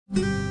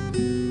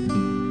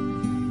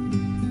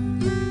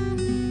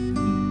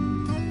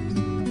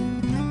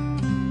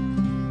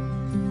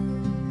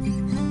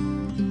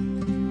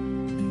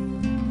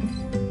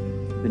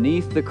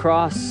With the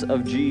cross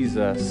of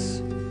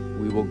Jesus,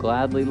 we will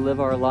gladly live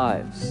our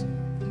lives.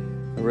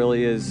 It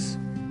really is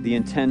the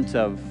intent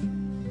of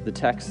the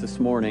text this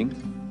morning.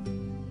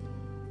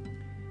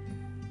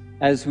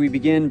 As we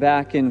begin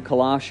back in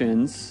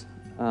Colossians,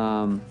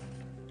 I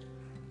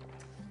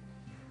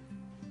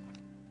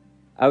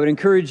would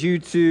encourage you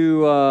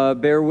to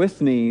bear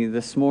with me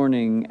this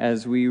morning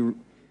as we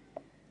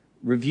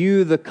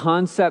review the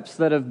concepts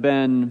that have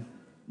been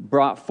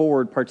brought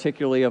forward,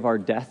 particularly of our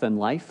death and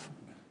life.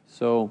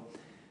 So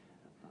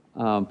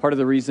part of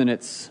the reason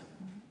it's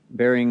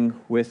bearing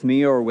with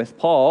me or with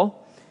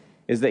Paul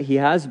is that he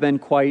has been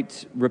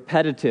quite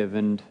repetitive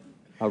and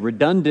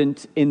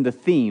redundant in the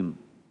theme.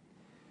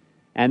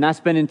 And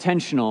that's been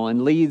intentional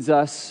and leads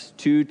us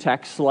to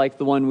texts like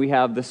the one we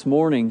have this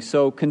morning.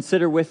 So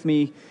consider with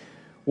me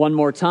one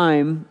more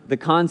time the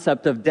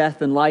concept of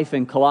death and life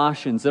in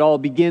Colossians. It all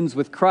begins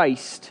with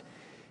Christ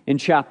in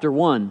chapter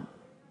 1,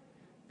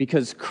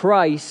 because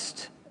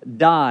Christ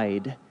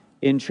died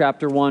in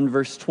chapter 1,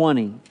 verse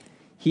 20.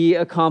 He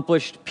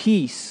accomplished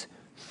peace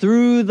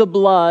through the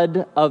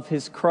blood of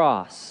his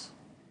cross.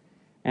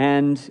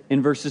 And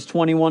in verses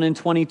 21 and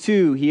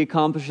 22, he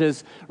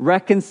accomplishes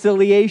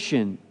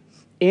reconciliation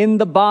in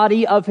the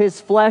body of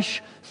his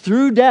flesh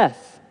through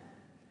death.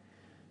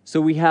 So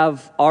we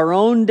have our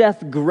own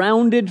death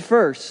grounded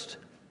first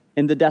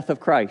in the death of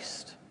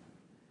Christ.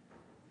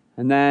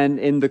 And then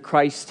in the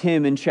Christ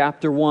hymn in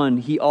chapter 1,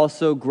 he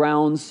also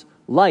grounds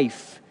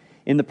life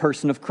in the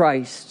person of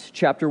Christ.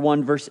 Chapter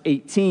 1, verse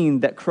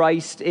 18, that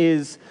Christ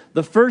is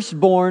the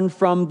firstborn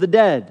from the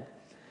dead.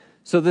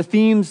 So the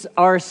themes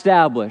are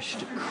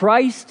established.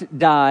 Christ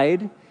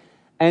died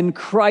and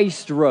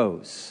Christ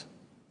rose.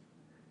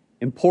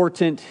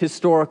 Important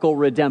historical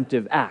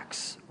redemptive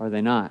acts, are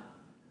they not?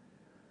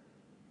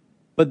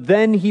 But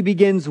then he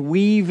begins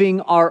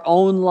weaving our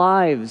own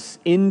lives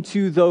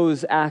into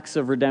those acts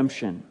of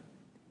redemption.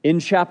 In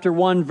chapter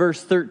 1,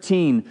 verse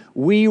 13,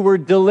 we were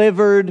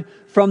delivered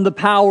from the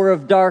power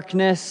of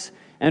darkness,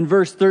 and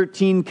verse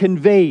 13,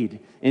 conveyed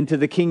into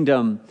the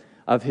kingdom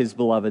of his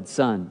beloved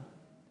Son.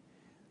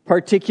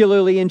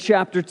 Particularly in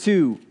chapter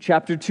 2,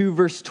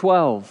 verse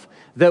 12,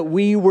 that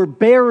we were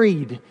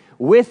buried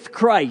with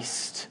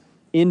Christ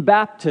in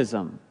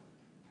baptism.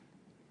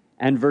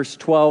 And verse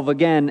 12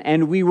 again,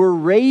 and we were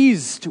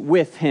raised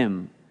with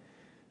him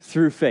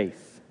through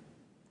faith.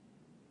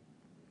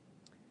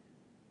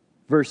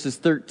 Verse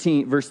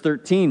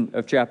 13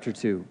 of chapter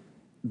 2.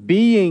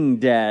 Being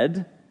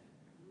dead,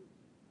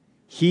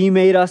 he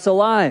made us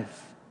alive.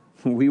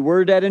 We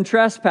were dead in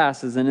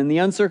trespasses and in the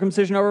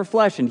uncircumcision of our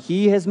flesh, and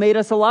he has made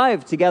us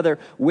alive together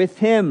with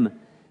him,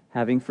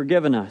 having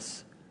forgiven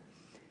us.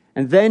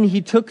 And then he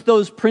took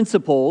those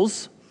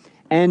principles,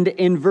 and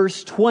in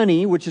verse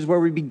 20, which is where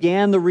we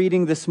began the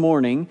reading this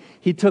morning,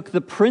 he took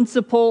the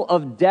principle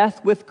of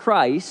death with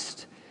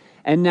Christ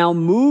and now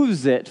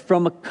moves it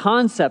from a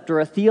concept or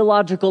a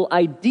theological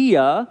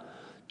idea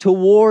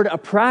toward a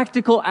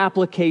practical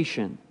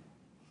application.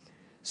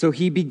 So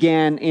he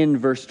began in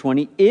verse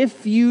 20,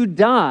 if you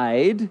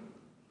died,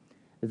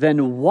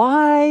 then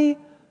why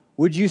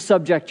would you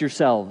subject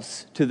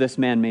yourselves to this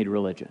man-made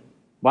religion?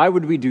 Why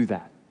would we do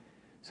that?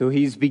 So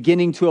he's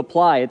beginning to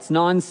apply. It's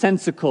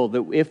nonsensical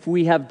that if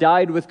we have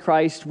died with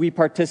Christ, we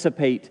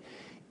participate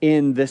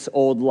in this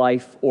old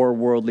life or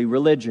worldly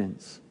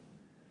religions.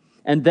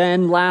 And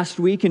then last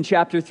week in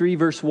chapter 3,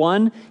 verse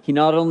 1, he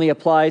not only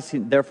applies,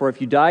 therefore, if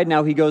you died,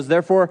 now he goes,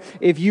 therefore,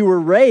 if you were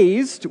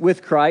raised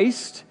with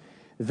Christ,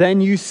 then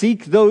you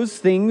seek those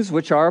things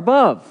which are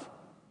above.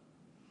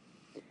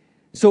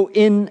 So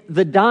in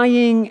the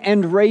dying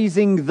and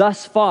raising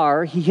thus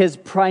far, he has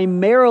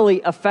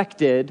primarily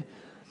affected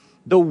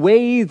the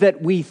way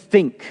that we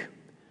think,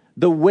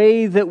 the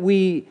way that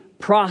we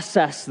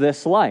process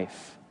this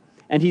life.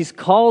 And he's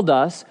called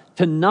us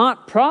to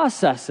not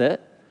process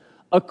it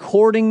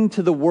according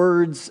to the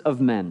words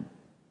of men,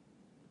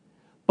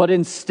 but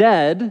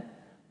instead,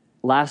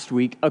 last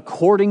week,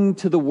 according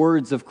to the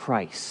words of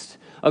Christ,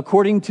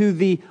 according to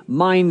the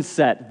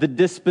mindset, the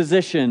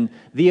disposition,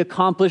 the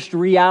accomplished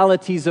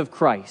realities of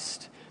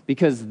Christ,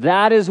 because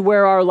that is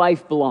where our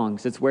life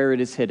belongs. It's where it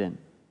is hidden.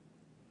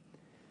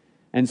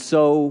 And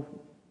so,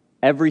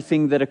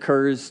 everything that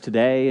occurs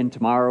today and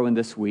tomorrow and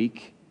this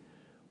week,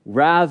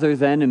 rather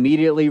than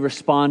immediately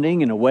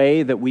responding in a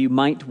way that we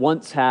might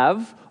once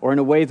have, or in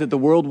a way that the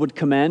world would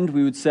commend,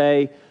 we would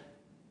say,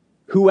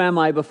 who am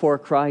I before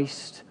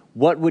Christ?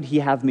 What would he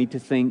have me to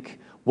think?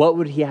 What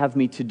would he have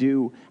me to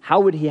do? How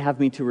would he have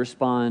me to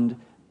respond?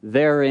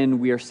 Therein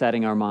we are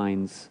setting our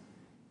minds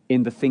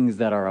in the things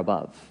that are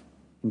above,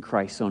 in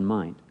Christ's own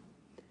mind.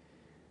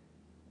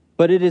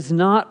 But it is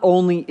not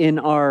only in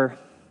our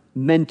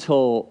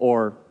mental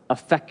or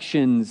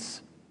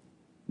affections,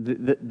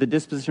 the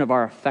disposition of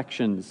our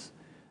affections,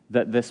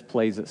 that this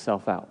plays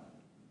itself out.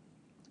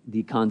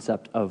 The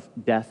concept of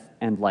death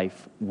and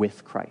life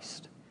with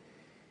Christ.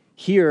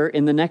 Here,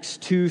 in the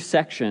next two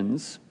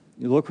sections,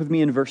 you look with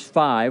me in verse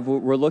 5.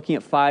 We're looking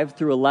at 5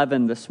 through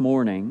 11 this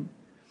morning,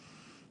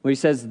 where he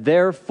says,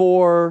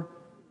 therefore,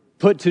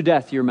 put to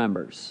death your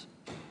members.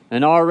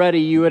 And already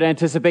you would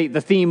anticipate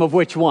the theme of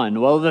which one?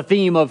 Well, the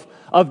theme of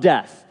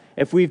death.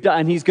 If we've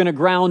done, and he's going to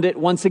ground it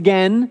once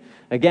again.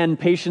 Again,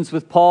 patience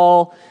with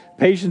Paul,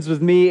 patience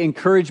with me,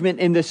 encouragement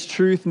in this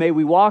truth. May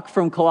we walk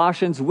from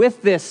Colossians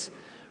with this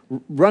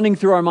running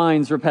through our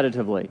minds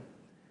repetitively.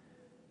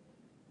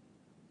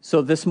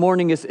 So this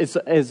morning is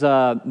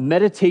a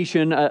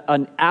meditation,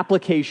 an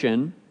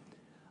application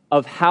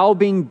of how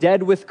being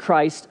dead with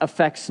Christ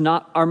affects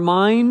not our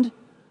mind,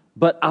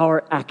 but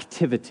our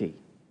activity.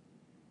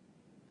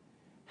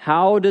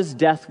 How does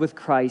death with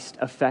Christ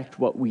affect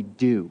what we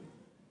do?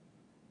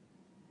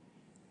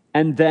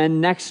 And then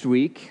next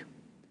week,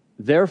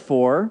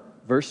 therefore,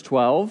 verse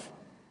 12,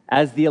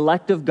 as the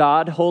elect of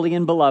God, holy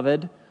and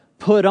beloved,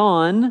 put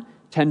on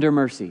tender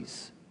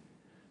mercies.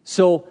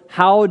 So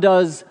how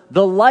does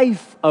the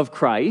life of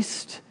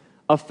Christ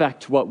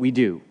affect what we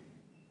do?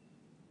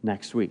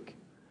 Next week.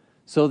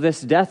 So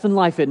this death and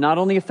life, it not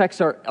only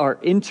affects our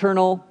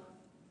internal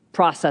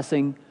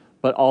processing,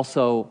 but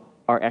also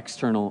our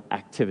external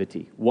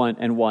activity.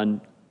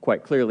 One,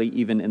 quite clearly,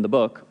 even in the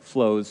book,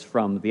 flows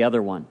from the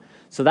other one.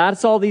 So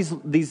that's all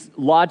these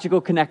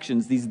logical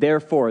connections, these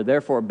therefore,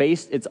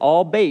 it's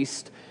all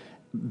based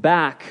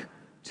back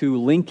to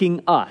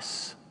linking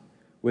us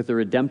with the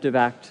redemptive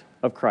act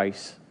of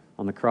Christ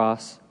on the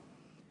cross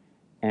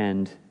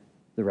and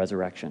the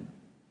resurrection.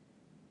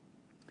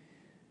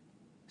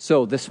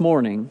 So this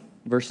morning,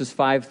 verses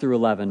 5 through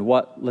 11,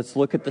 let's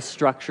look at the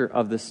structure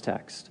of this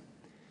text.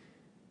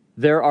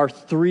 There are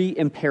 3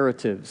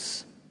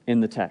 imperatives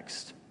in the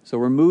text. So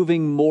we're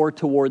moving more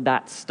toward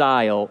that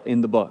style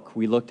in the book.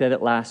 We looked at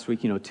it last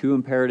week, 2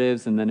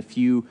 imperatives and then a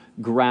few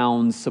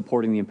grounds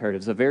supporting the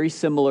imperatives. A very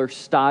similar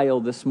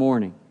style this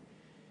morning.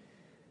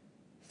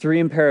 3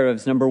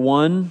 imperatives. Number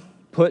 1,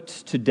 put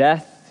to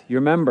death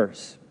your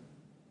members.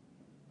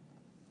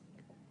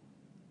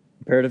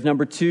 Imperative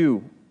number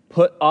 2,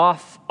 put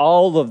off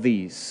all of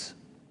these.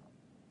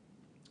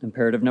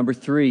 Imperative number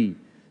 3,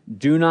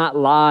 do not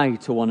lie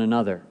to one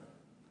another.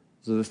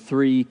 Those are the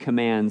 3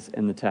 commands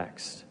in the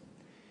text.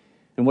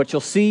 And what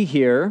you'll see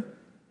here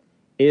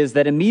is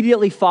that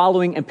immediately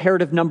following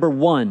imperative number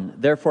 1,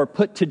 therefore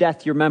put to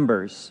death your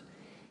members,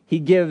 he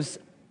gives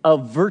a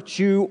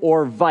virtue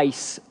or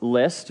vice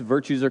list.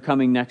 Virtues are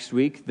coming next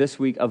week. This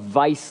week, a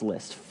vice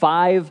list.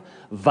 5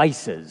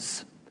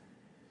 vices.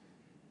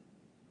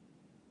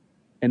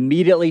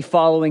 Immediately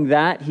following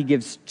that, he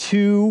gives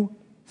 2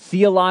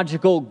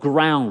 theological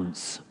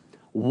grounds.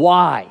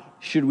 Why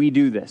should we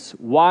do this?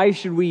 Why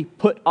should we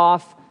put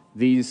off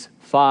these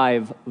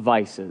 5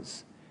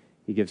 vices?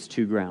 He gives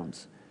 2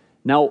 grounds.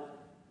 Now,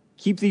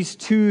 keep these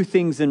 2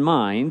 things in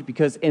mind,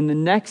 because in the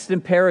next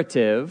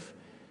imperative,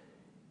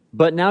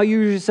 but now you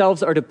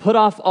yourselves are to put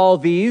off all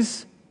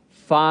these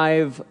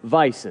 5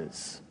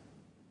 vices.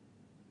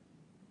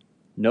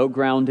 No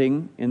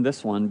grounding in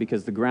this one,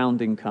 because the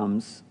grounding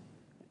comes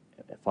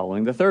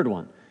following the 3rd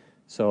one.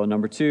 So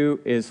number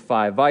 2 is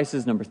 5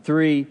 vices. Number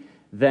 3,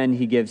 then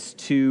he gives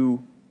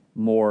 2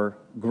 more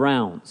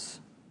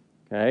grounds.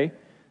 Okay?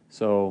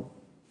 So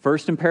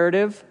first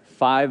imperative,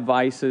 5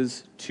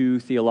 vices, 2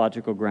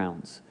 theological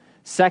grounds.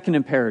 Second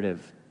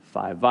imperative,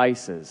 5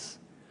 vices.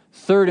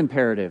 Third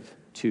imperative,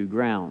 2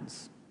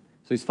 grounds.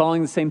 So he's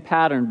following the same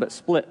pattern, but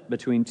split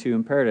between 2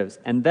 imperatives.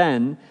 And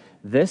then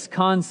this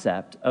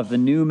concept of the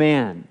new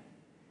man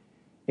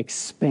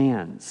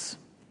expands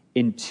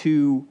in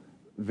 2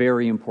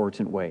 very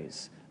important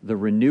ways: the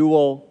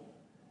renewal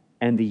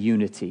and the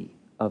unity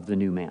of the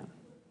new man.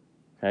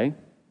 Okay?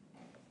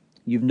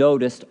 You've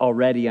noticed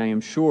already, I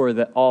am sure,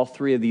 that all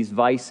 3 of these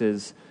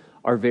vices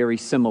are very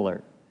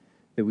similar.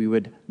 That we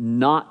would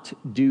not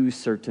do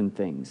certain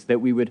things, that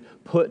we would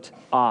put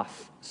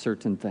off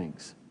certain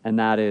things. And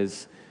that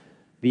is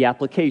the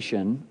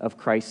application of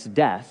Christ's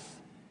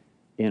death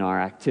in our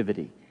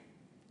activity.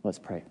 Let's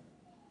pray.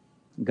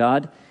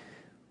 God,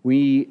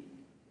 we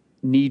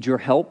need your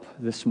help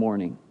this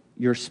morning.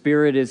 Your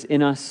Spirit is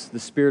in us. The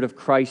Spirit of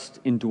Christ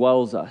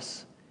indwells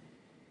us.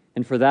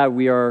 And for that,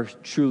 we are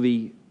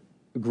truly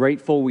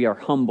grateful. We are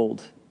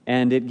humbled.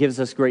 And it gives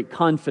us great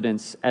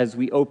confidence as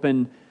we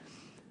open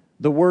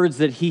the words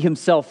that he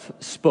himself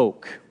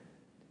spoke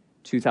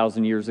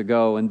 2,000 years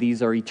ago. And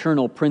these are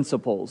eternal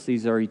principles.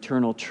 These are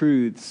eternal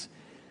truths.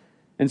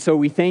 And so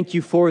we thank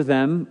you for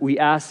them. We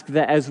ask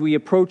that as we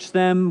approach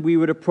them, we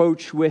would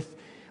approach with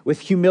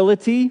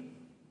humility,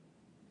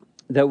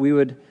 that we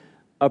would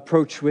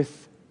approach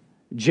with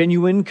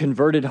genuine,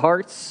 converted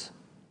hearts,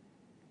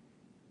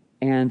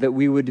 and that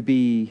we would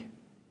be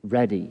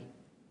ready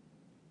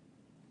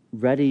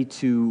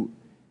to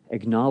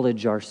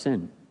acknowledge our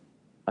sin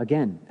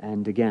again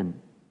and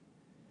again,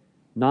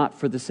 not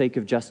for the sake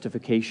of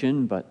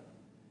justification, but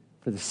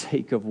for the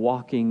sake of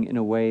walking in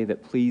a way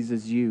that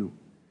pleases you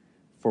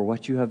for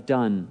what you have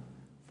done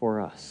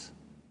for us.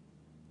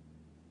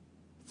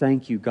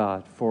 Thank you,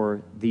 God,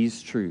 for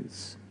these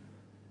truths.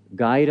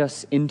 Guide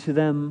us into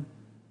them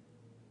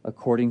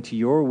according to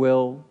your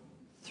will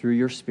through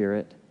your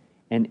Spirit,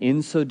 and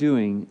in so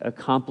doing,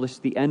 accomplish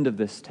the end of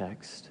this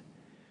text,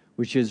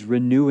 which is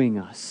renewing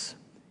us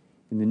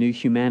in the new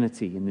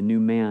humanity, in the new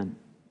man,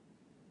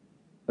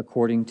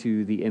 according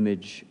to the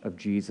image of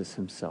Jesus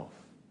himself.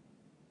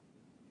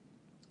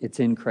 It's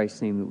in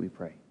Christ's name that we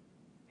pray.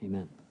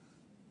 Amen.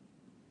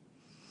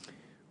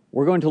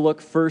 We're going to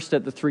look first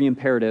at the three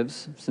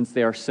imperatives, since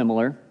they are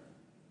similar.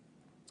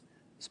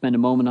 Spend a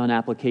moment on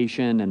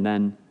application, and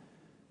then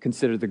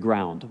consider the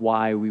ground,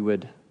 why we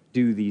would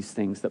do these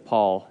things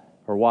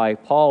why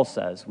Paul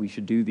says we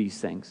should do these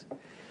things.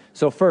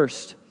 So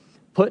first,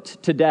 put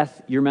to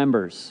death your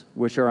members,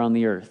 which are on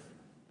the earth.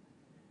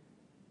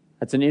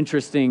 That's an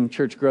interesting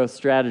church growth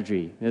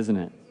strategy, isn't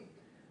it?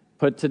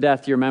 Put to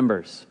death your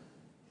members.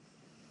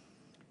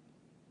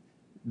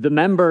 The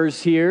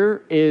members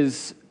here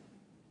is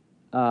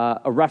a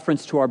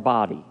reference to our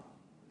body.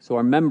 So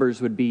our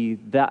members would be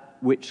that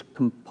which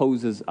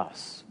composes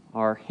us,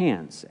 our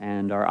hands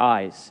and our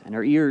eyes and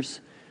our ears,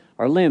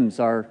 our limbs,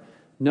 our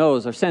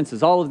nose, our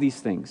senses, all of these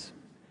things.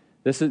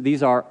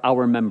 These are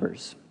our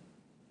members.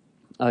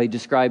 He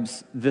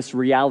describes this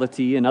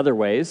reality in other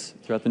ways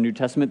throughout the New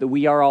Testament, that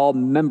we are all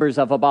members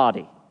of a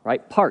body,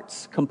 right?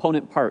 Parts,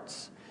 component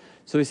parts.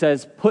 So he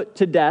says, put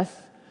to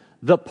death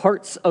the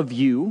parts of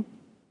you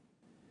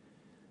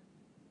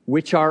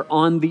which are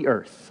on the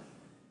earth.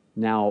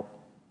 Now,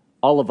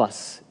 all of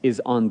us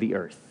is on the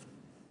earth.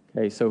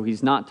 Okay, so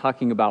he's not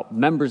talking about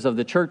members of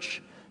the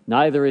church,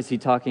 neither is he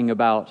talking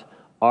about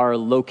our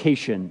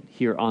location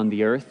here on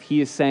the earth.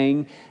 He is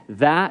saying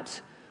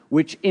that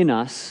which in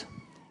us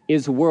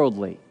is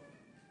worldly.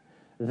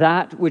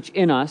 That which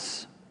in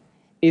us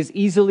is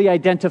easily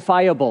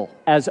identifiable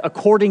as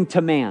according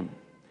to man,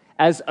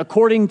 as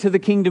according to the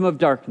kingdom of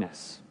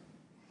darkness.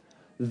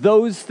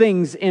 Those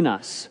things in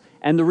us.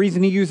 And the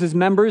reason he uses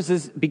members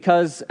is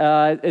because,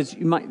 as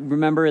you might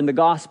remember in the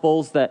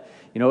Gospels, that,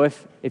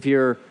 if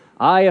your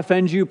eye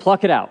offends you,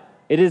 pluck it out.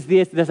 It is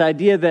this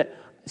idea that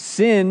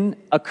sin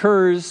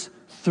occurs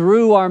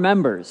through our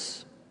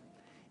members.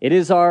 It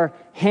is our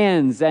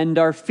hands and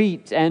our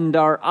feet and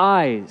our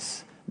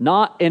eyes,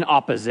 not in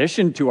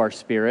opposition to our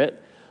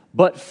spirit,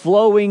 but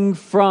flowing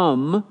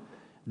from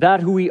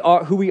that who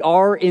we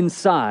are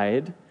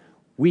inside.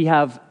 We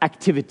have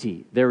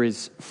activity. There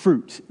is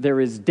fruit. There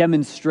is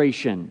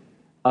demonstration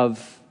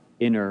of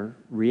inner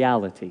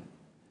reality.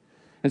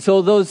 And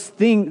so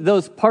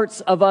those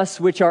parts of us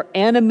which are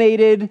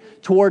animated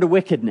toward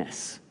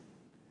wickedness,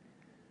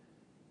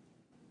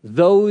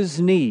 those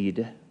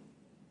need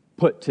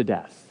put to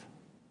death.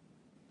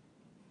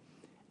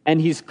 And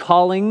he's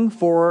calling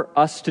for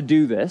us to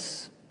do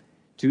this,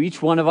 to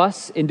each one of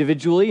us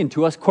individually and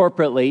to us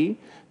corporately,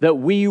 that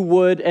we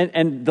would,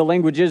 and the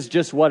language is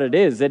just what it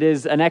is. It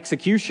is an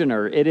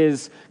executioner. It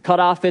is cut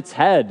off its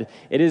head.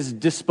 It is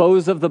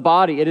dispose of the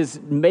body. It is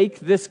make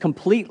this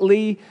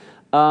completely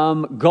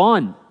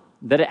gone,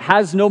 that it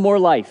has no more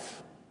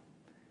life.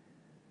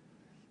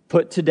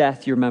 Put to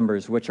death your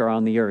members which are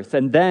on the earth.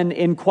 And then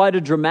in quite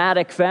a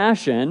dramatic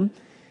fashion,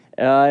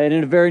 and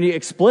in a very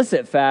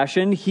explicit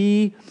fashion,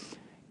 he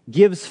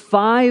gives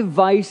 5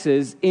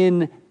 vices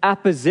in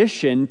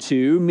apposition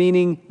to,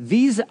 meaning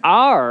these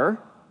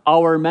are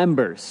our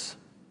members.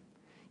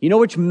 You know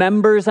which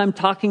members I'm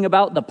talking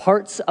about? The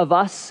parts of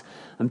us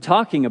I'm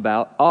talking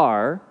about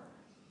are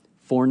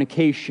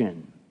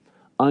fornication,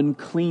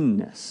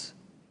 uncleanness,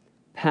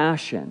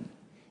 passion,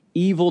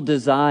 evil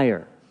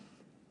desire,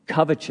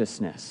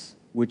 covetousness,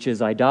 which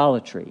is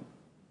idolatry.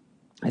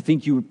 I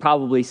think you would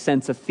probably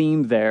sense a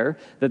theme there,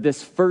 that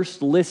this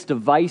first list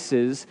of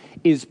vices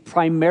is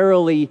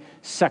primarily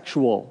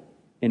sexual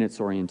in its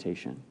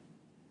orientation.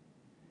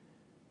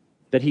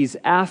 That he's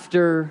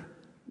after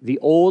the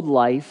old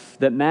life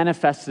that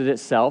manifested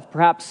itself,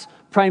 perhaps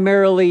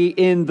primarily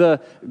in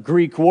the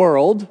Greek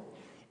world,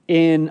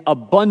 in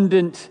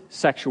abundant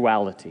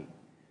sexuality.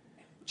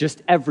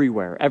 Just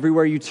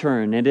everywhere you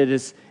turn, and it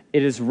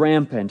is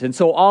rampant. And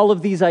so all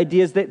of these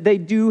ideas, they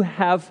do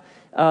have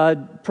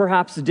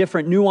perhaps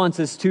different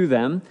nuances to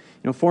them.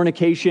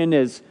 Fornication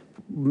is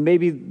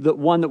maybe the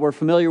one that we're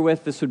familiar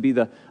with. This would be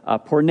the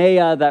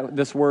porneia. That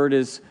this word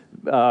is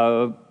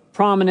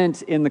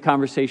prominent in the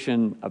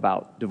conversation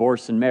about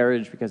divorce and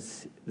marriage,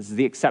 because this is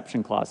the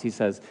exception clause. He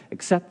says,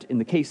 except in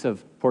the case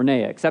of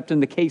porneia, except in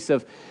the case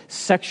of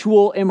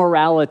sexual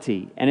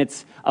immorality. And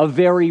it's a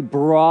very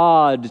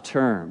broad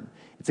term.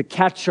 It's a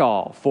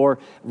catch-all for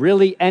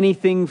really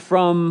anything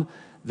from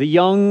the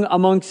young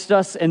amongst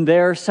us and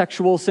their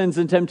sexual sins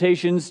and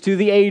temptations to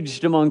the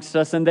aged amongst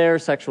us and their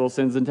sexual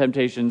sins and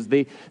temptations,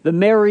 the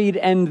married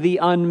and the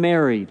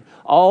unmarried,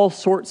 all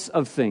sorts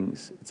of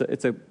things.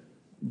 It's a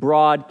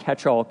broad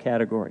catch-all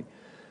category.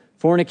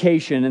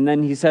 Fornication, and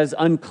then he says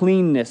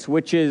uncleanness,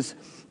 which is,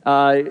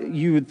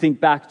 you would think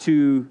back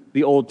to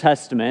the Old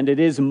Testament. It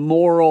is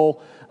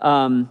moral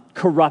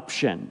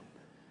corruption,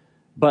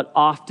 but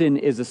often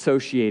is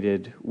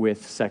associated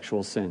with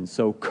sexual sin.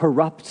 So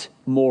corrupt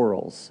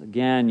morals.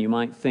 Again, you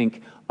might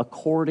think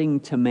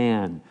according to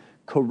man,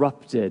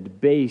 corrupted,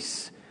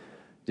 base,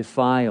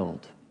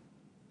 defiled.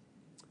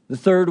 The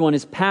third one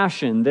is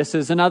passion. This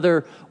is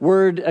another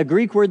word, a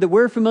Greek word that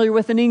we're familiar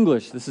with in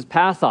English. This is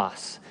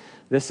pathos.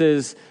 This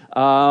is,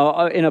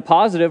 in a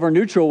positive or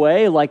neutral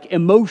way, like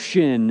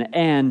emotion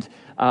and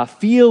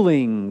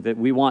feeling that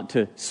we want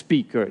to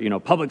speak, or,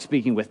 public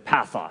speaking with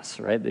pathos,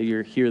 right? That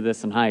you hear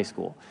this in high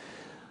school.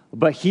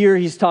 But here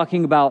he's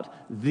talking about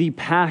the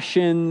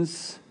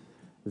passions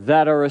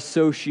that are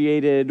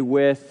associated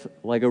with,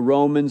 like a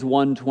Romans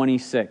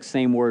 1:26,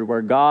 same word,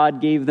 where God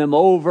gave them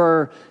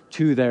over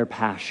to their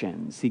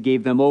passions. He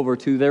gave them over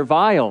to their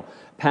vile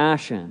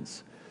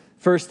passions.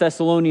 1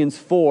 Thessalonians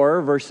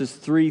 4, verses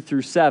 3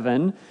 through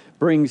 7,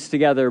 brings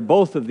together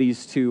both of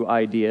these two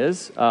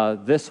ideas,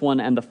 this one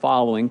and the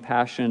following,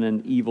 passion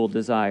and evil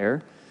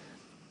desire.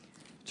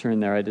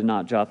 Turn there, I did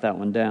not jot that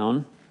one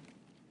down.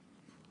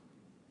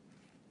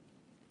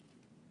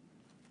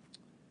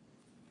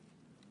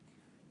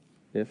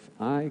 If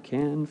I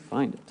can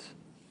find it.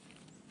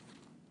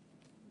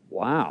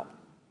 Wow.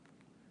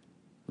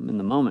 I'm in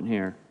the moment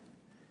here.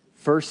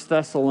 1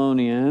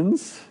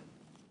 Thessalonians.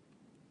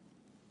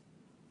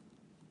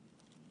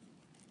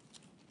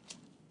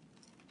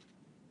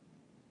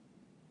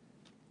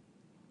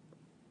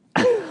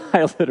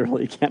 I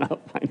literally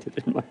cannot find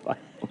it in my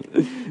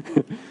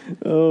Bible.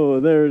 Oh,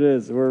 there it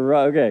is. We're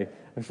okay.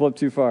 I flipped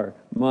too far.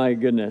 My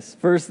goodness.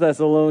 1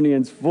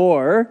 Thessalonians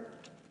 4.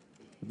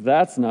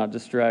 That's not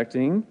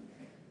distracting.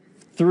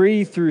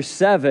 3 through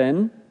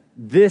 7,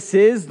 this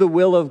is the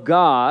will of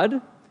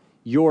God,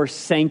 your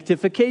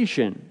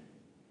sanctification.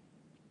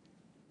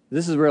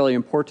 This is really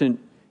important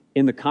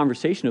in the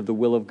conversation of the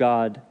will of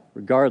God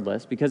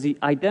regardless, because he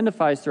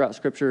identifies throughout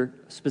Scripture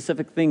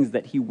specific things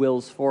that he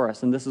wills for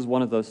us, and this is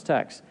one of those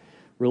texts.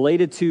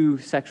 Related to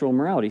sexual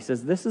immorality, he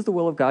says, this is the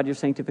will of God, your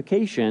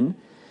sanctification,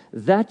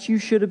 that you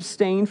should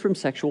abstain from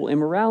sexual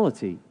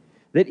immorality,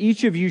 that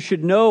each of you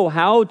should know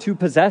how to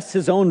possess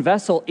his own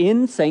vessel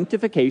in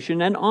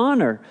sanctification and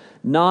honor,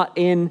 not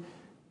in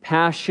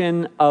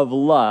passion of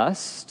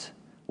lust,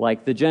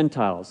 like the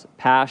Gentiles.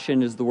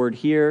 Passion is the word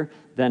here,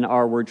 then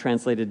our word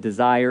translated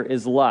desire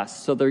is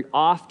lust. So they're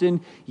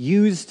often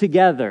used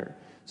together.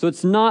 So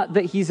it's not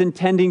that he's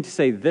intending to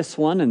say this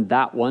one and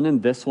that one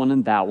and this one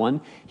and that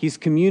one. He's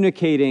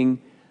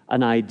communicating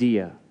an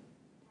idea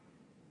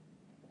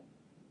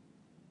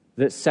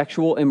that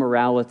sexual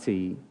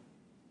immorality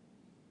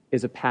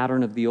is a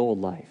pattern of the old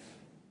life,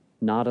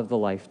 not of the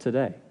life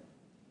today.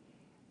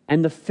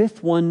 And the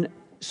fifth one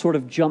sort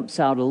of jumps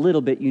out a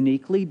little bit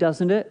uniquely,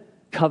 doesn't it?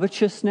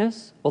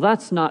 Covetousness. Well,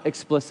 that's not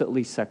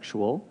explicitly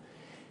sexual.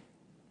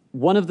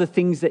 One of the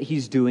things that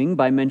he's doing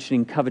by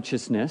mentioning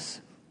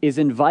covetousness is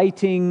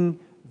inviting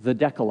the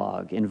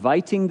Decalogue,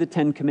 inviting the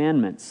 10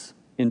 Commandments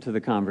into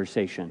the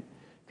conversation,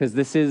 because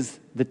this is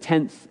the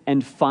 10th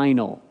and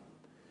final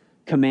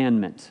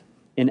commandment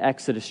in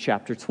Exodus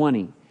chapter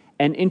 20.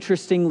 And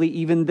interestingly,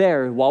 even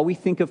there, while we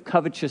think of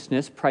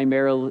covetousness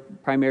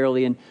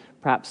primarily in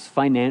perhaps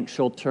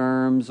financial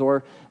terms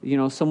or,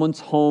 someone's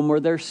home or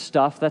their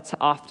stuff, that's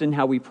often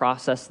how we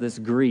process this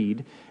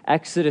greed.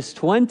 Exodus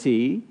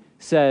 20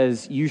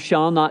 says, you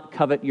shall not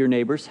covet your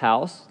neighbor's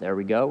house. There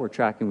we go, we're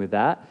tracking with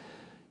that.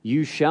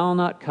 You shall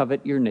not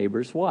covet your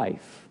neighbor's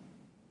wife.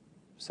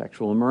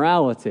 Sexual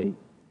immorality.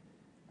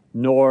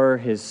 Nor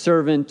his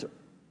servant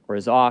or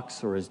his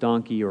ox or his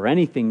donkey or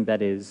anything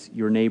that is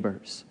your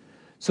neighbor's.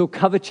 So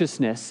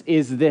covetousness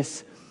is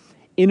this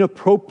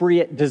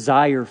inappropriate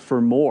desire for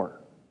more.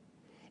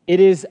 It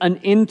is an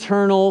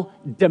internal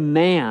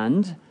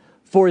demand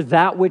for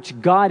that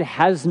which God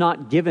has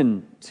not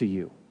given to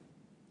you.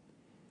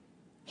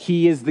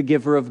 He is the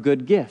giver of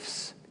good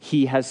gifts.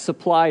 He has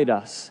supplied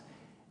us.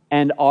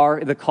 And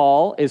the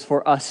call is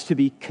for us to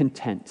be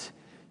content,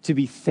 to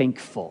be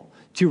thankful,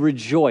 to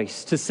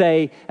rejoice, to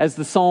say, as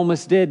the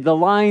psalmist did, the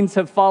lines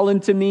have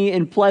fallen to me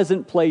in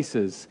pleasant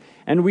places.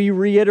 And we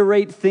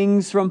reiterate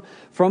things from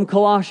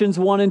Colossians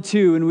 1 and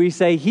 2, and we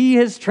say, He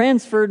has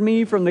transferred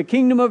me from the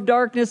kingdom of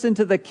darkness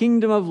into the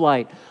kingdom of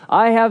light.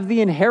 I have the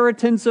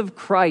inheritance of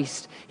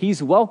Christ.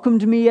 He's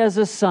welcomed me as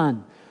a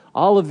son.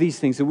 All of these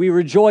things. And we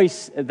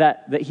rejoice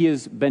that He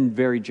has been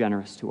very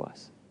generous to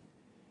us.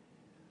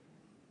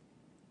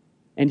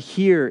 And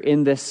here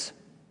in this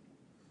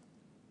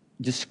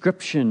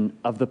description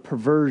of the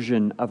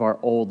perversion of our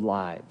old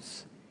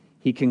lives,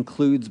 He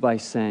concludes by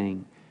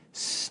saying,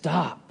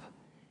 stop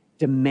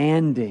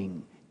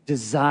demanding,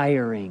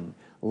 desiring,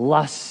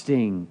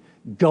 lusting,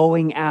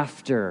 going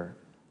after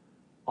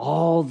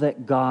all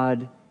that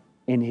God,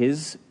 in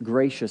His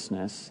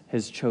graciousness,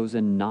 has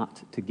chosen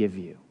not to give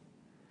you.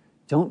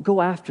 Don't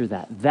go after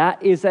that.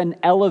 That is an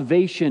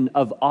elevation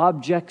of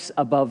objects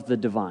above the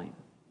divine,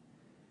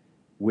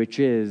 which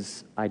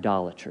is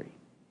idolatry.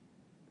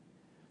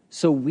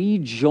 So we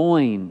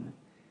join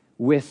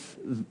with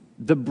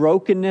the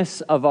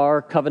brokenness of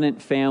our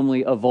covenant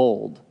family of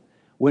old.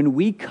 When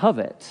we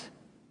covet,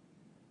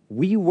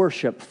 we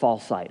worship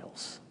false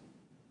idols.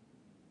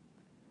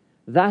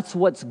 That's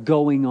what's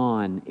going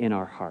on in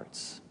our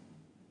hearts.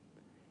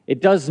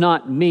 It does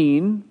not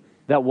mean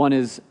that one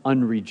is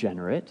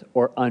unregenerate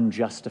or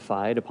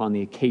unjustified upon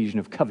the occasion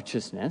of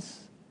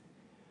covetousness,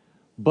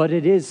 but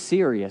it is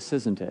serious,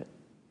 isn't it?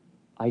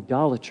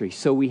 Idolatry.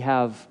 So we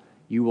have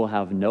You will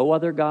have no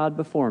other God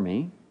before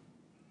me,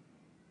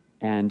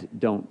 and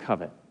don't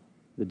covet.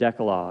 The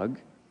Decalogue,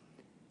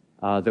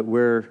 that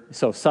we're,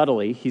 so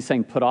subtly, he's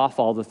saying put off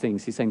all the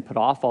things. He's saying put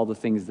off all the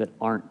things that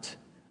aren't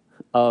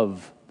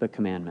of the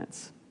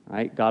commandments,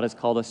 right? God has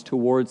called us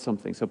towards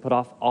something, so put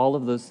off all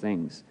of those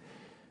things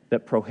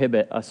that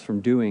prohibit us from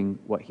doing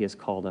what he has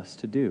called us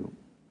to do.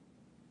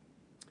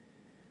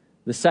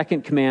 The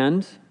second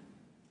command,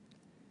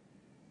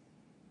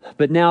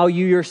 but now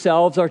you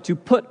yourselves are to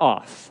put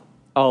off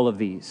all of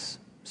these.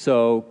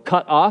 So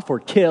cut off or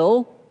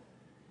kill,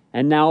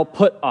 and now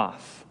put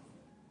off.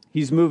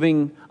 He's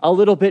moving a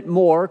little bit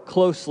more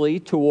closely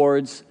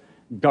towards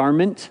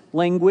garment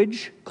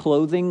language,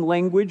 clothing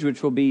language,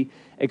 which will be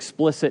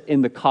explicit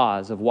in the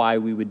cause of why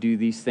we would do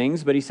these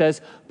things. But he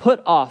says,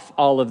 put off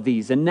all of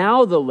these. And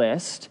now the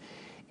list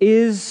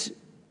is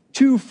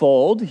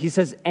twofold. He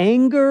says,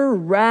 anger,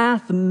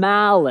 wrath,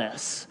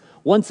 malice.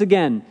 Once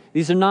again,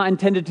 these are not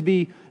intended to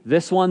be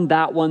this one,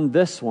 that one,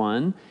 this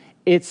one.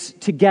 It's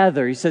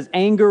together. He says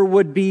anger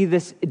would be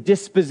this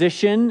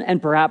disposition,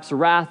 and perhaps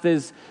wrath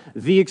is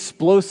the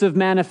explosive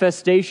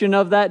manifestation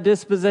of that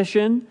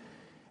disposition.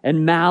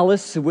 And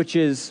malice, which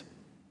is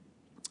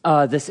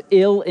this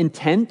ill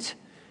intent,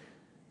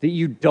 that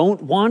you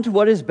don't want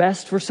what is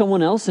best for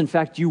someone else. In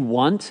fact, you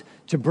want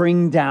to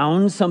bring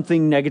down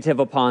something negative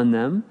upon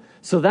them.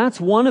 So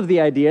that's one of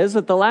the ideas,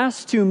 that the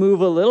last two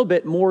move a little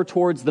bit more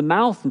towards the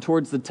mouth and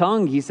towards the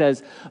tongue. He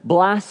says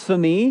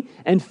blasphemy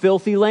and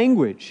filthy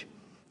language.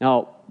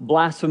 Now,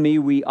 blasphemy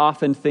we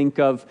often think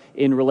of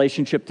in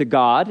relationship to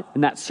God,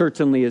 and that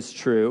certainly is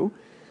true.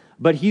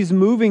 But he's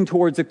moving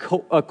towards a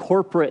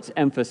corporate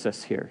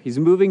emphasis here. He's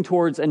moving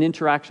towards an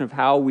interaction of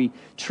how we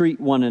treat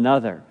one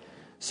another.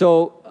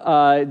 So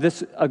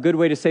a good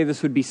way to say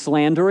this would be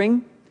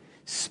slandering,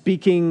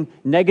 speaking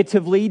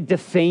negatively,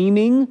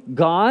 defaming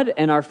God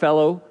and our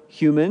fellow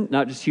human,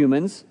 not just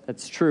humans,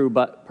 that's true,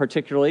 but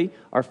particularly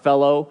our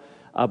fellow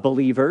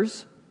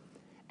believers.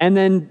 And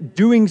then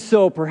doing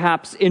so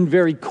perhaps in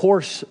very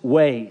coarse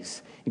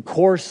ways, in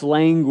coarse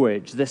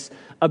language, this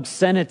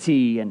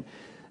obscenity. And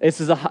this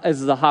is a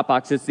hot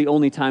box. It's the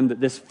only time that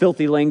this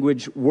filthy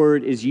language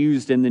word is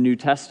used in the New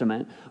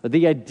Testament. But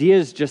the idea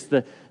is just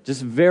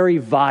very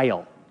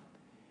vile.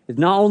 It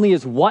not only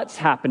is what's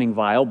happening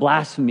vile,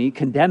 blasphemy,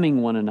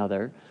 condemning one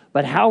another,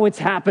 but how it's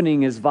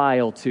happening is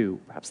vile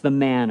too, perhaps the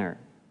manner.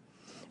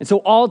 And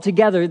so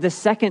altogether, the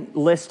second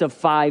list of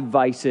 5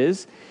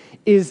 vices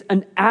is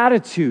an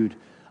attitude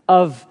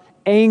of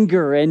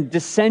anger and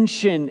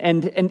dissension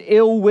and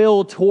ill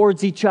will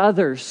towards each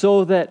other,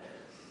 so that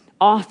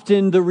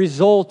often the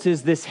result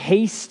is this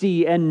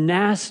hasty and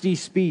nasty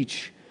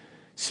speech,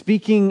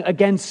 speaking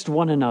against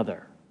one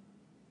another.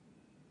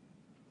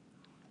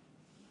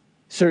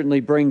 Certainly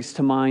brings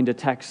to mind a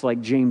text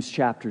like James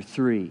chapter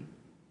 3,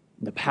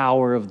 the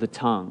power of the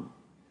tongue.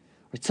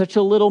 It's such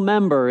a little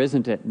member,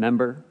 isn't it?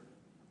 Member,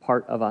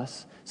 part of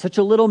us. Such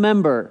a little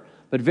member,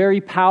 but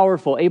very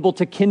powerful, able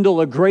to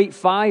kindle a great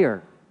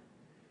fire.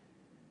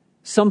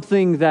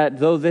 Something that,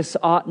 though this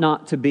ought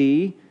not to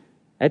be,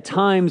 at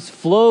times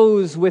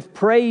flows with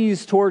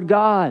praise toward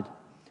God,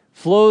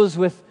 flows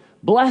with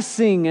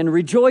blessing and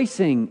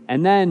rejoicing,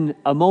 and then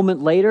a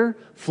moment later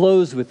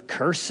flows with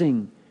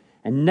cursing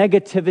and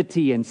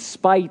negativity and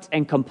spite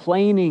and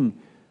complaining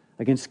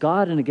against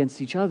God and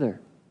against each other.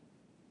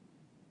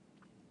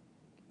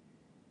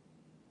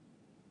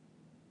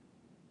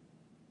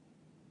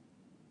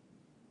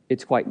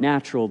 It's quite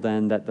natural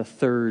then that the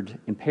third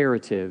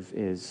imperative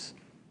is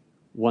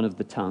one of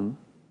the tongue.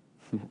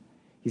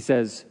 He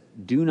says,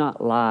 do not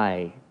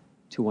lie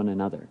to one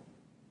another.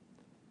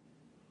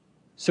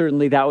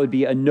 Certainly that would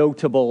be a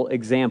notable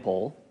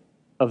example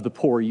of the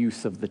poor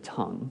use of the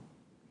tongue,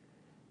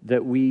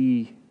 that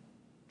we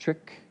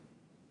trick,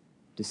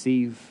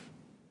 deceive,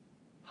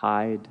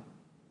 hide,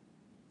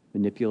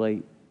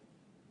 manipulate,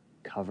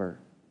 cover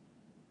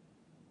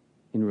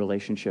in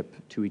relationship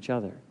to each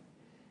other.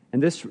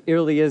 And this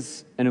really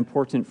is an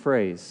important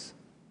phrase.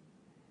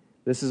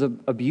 This is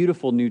a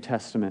beautiful New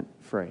Testament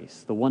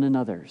phrase, the one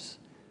another's.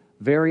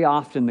 Very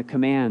often the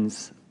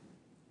commands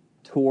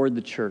toward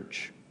the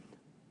church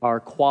are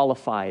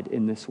qualified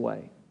in this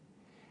way.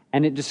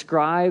 And it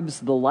describes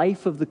the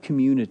life of the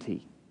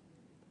community.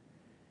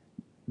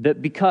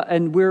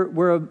 And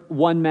we're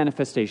one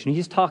manifestation.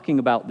 He's talking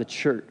about the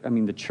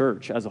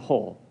church as a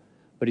whole.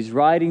 But he's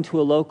writing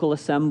to a local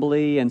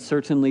assembly, and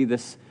certainly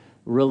this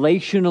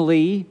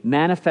relationally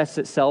manifests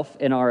itself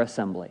in our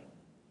assembly.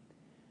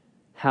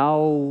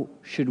 How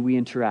should we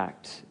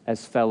interact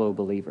as fellow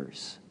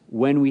believers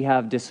when we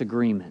have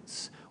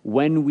disagreements,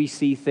 when we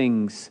see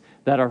things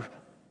that are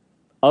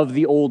of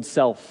the old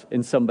self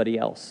in somebody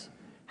else?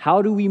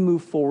 How do we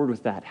move forward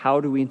with that?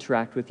 How do we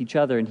interact with each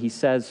other? And he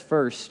says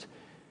first,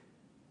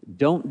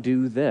 don't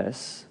do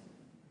this.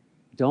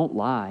 Don't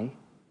lie.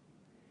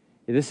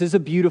 This is a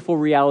beautiful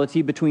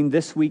reality between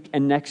this week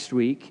and next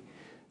week,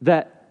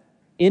 that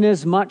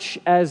inasmuch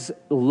as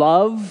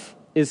love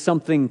is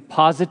something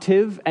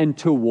positive and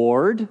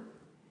toward,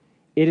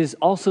 it is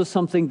also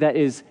something that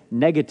is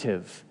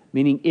negative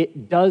meaning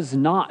it does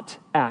not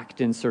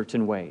act in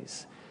certain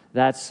ways.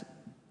 That's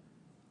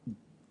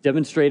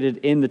demonstrated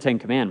in the Ten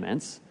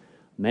Commandments.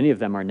 Many of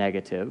them are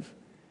negative.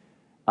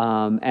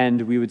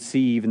 And we would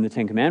see even the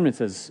Ten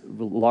Commandments as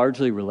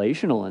largely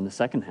relational in the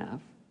second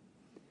half.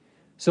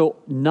 So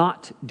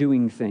not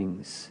doing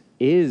things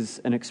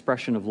is an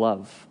expression of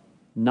love.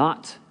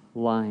 Not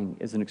lying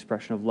is an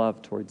expression of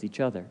love towards each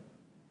other.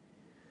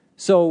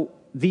 So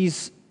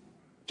these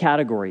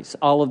categories,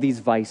 all of these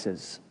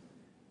vices,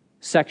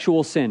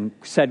 sexual sin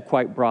said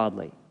quite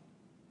broadly,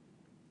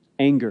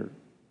 anger,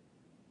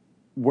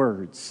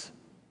 words,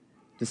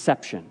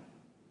 deception,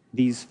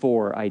 these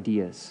four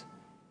ideas.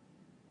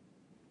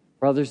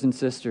 Brothers and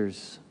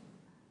sisters,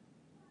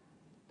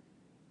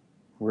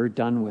 we're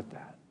done with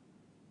that.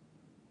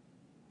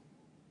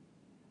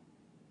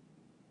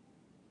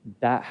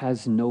 That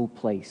has no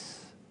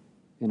place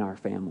in our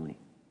family.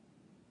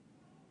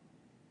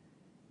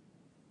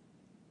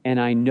 And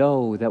I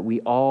know that we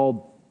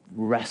all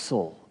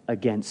wrestle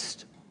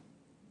against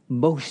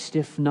most,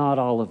 if not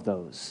all of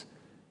those,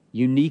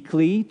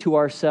 uniquely to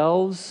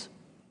ourselves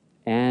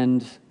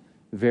and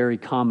very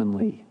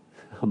commonly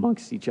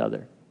amongst each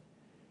other.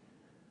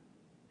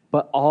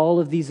 But all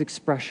of these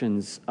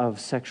expressions of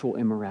sexual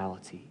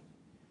immorality,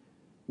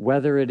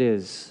 whether it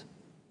is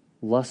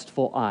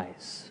lustful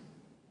eyes,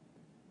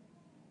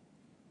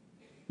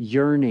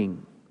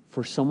 yearning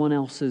for someone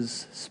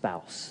else's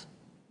spouse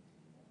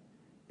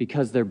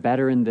because they're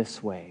better in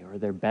this way or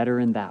they're better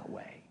in that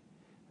way,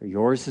 or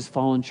yours has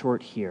fallen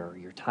short here, or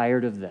you're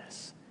tired of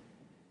this,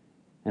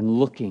 and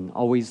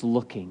always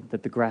looking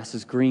that the grass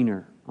is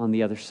greener on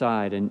the other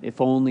side, and if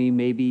only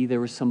maybe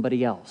there was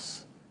somebody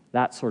else,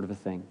 that sort of a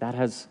thing. That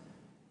has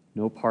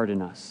no part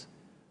in us.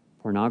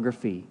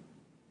 Pornography,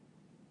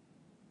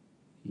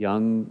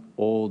 young,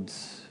 old,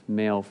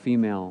 male,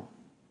 female,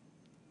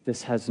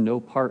 this has no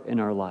part in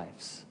our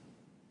lives.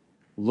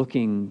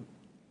 Looking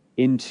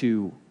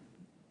into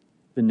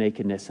the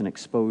nakedness and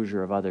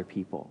exposure of other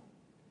people.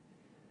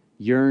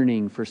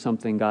 Yearning for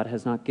something God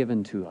has not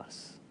given to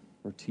us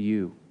or to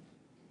you.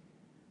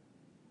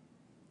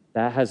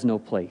 That has no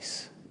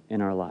place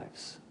in our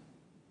lives.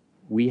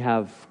 We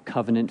have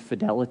covenant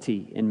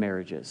fidelity in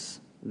marriages.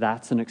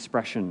 That's an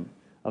expression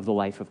of the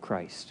life of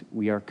Christ.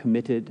 We are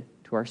committed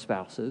to our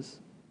spouses,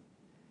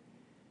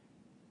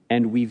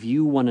 and we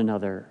view one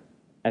another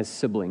as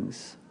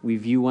siblings. We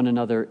view one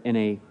another in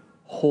a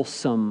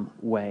wholesome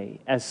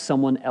way, as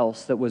someone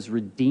else that was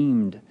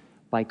redeemed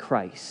by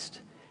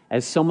Christ,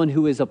 as someone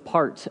who is a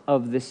part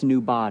of this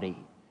new body,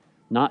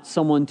 not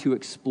someone to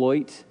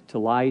exploit, to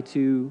lie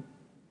to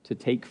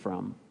take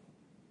from,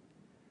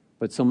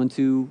 but someone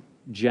to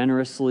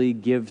generously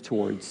give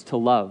towards, to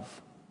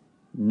love,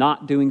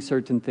 not doing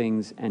certain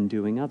things and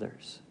doing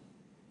others.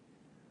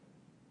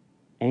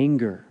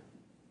 Anger,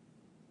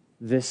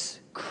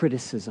 this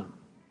criticism,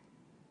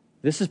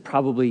 this is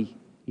probably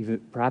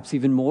perhaps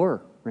even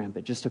more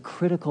rampant, just a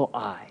critical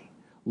eye,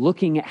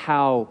 looking at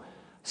how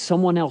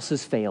someone else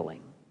is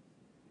failing.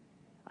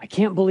 I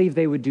can't believe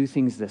they would do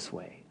things this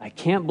way. I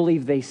can't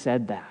believe they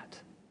said that.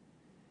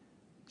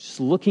 Just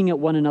looking at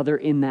one another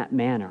in that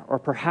manner, or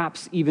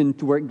perhaps even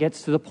to where it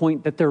gets to the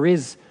point that there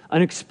is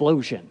an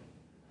explosion,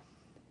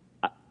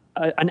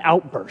 an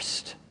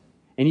outburst,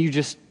 and you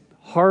just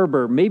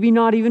harbor, maybe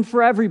not even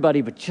for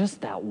everybody, but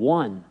just that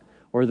one,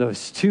 or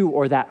those two,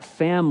 or that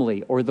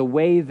family, or the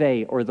way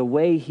they, or the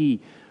way he,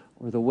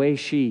 or the way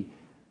she.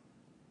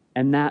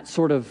 And that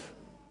sort of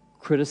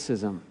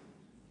criticism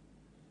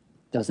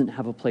doesn't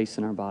have a place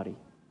in our body.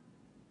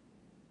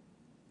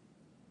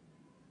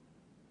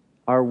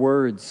 Our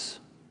words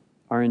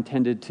are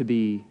intended to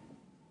be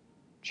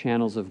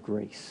channels of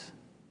grace,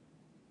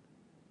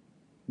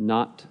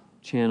 not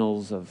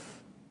channels of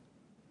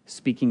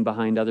speaking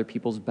behind other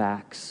people's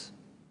backs,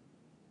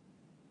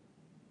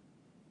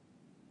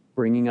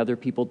 bringing other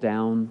people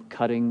down,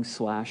 cutting,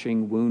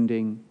 slashing,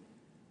 wounding,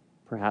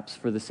 perhaps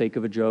for the sake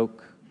of a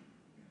joke.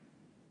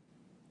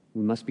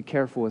 We must be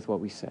careful with what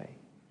we say.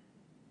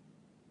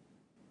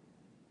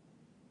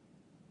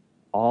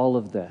 All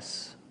of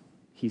this,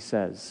 he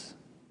says,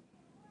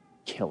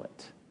 kill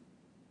it.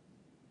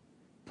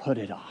 Put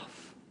it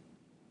off.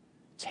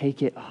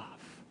 Take it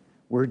off.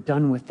 We're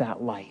done with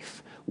that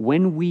life.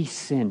 When we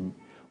sin,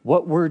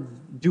 what we're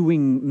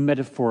doing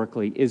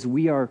metaphorically is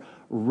we are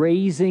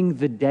raising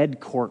the dead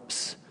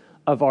corpse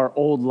of our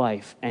old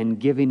life and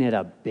giving it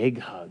a big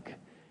hug.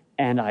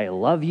 And I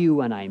love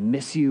you and I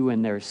miss you,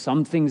 and there's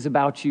some things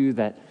about you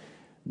that,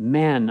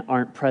 man,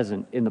 aren't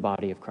present in the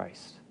body of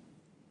Christ.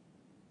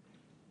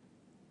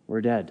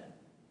 We're dead.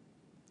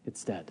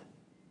 It's dead.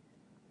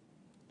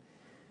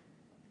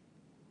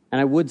 And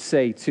I would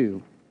say,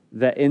 too,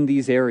 that in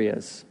these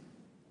areas,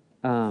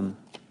 a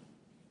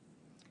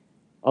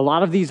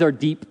lot of these are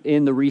deep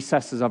in the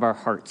recesses of our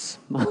hearts.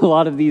 A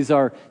lot of these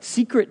are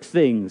secret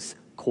things,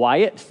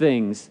 quiet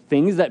things,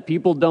 things that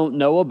people don't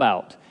know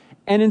about.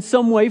 And in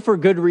some way, for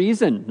good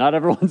reason. Not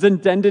everyone's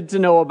intended to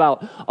know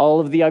about all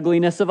of the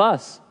ugliness of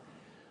us.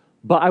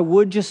 But I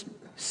would just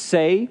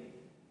say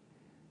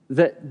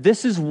that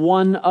this is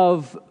one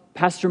of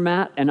Pastor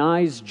Matt and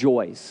I's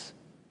joys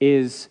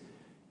is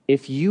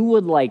if you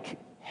would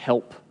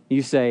help.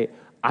 You say,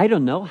 I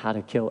don't know how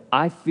to kill.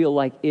 I feel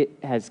like it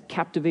has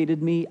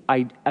captivated me.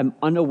 I am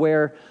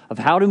unaware of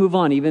how to move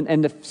on. Even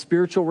and the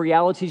spiritual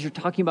realities you're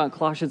talking about in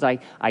Colossians,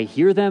 I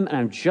hear them and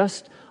I'm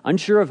just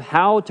unsure of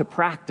how to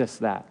practice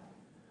that.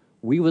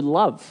 We would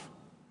love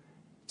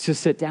to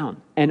sit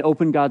down and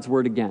open God's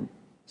word again.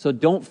 So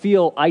don't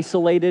feel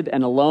isolated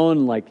and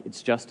alone, like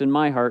it's just in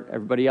my heart.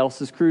 Everybody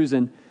else is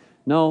cruising.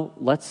 No,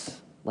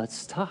 let's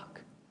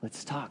talk.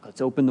 Let's talk.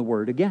 Let's open the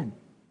word again.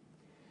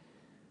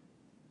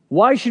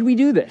 Why should we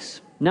do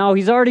this? Now,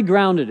 he's already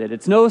grounded it.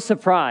 It's no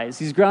surprise.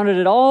 He's grounded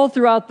it all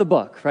throughout the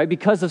book, right?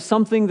 Because of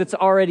something that's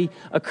already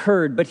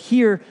occurred. But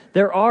here,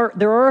 there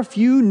are a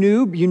few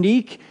new,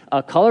 unique,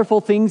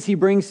 colorful things he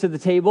brings to the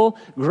table.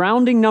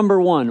 Grounding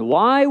number 1.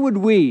 Why would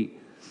we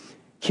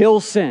kill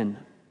sin?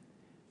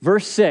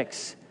 Verse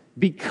 6.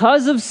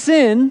 Because of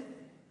sin,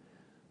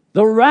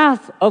 the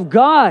wrath of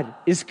God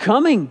is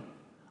coming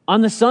on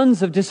the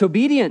sons of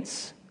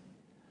disobedience.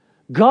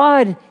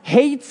 God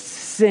hates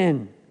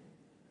sin.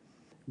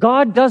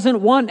 God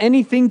doesn't want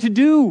anything to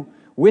do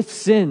with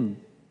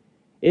sin.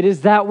 It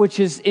is that which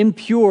is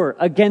impure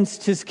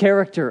against his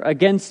character,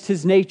 against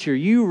his nature.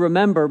 You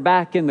remember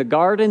back in the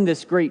garden,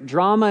 this great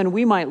drama, and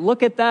we might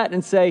look at that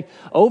and say,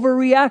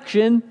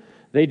 overreaction,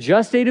 they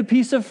just ate a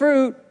piece of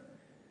fruit.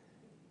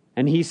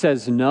 And he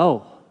says,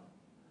 no,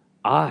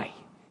 I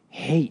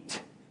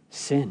hate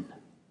sin.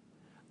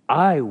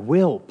 I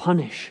will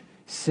punish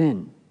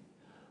sin.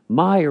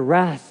 My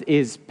wrath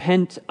is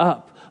pent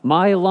up.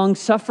 My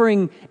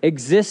long-suffering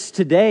exists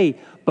today,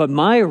 but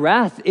my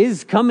wrath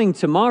is coming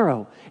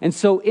tomorrow. And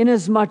so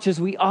inasmuch as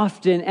we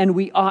often and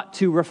we ought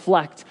to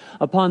reflect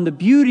upon the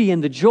beauty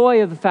and the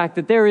joy of the fact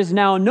that there is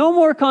now no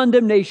more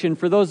condemnation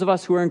for those of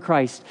us who are in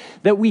Christ,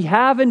 that we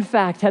have in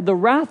fact had the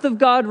wrath of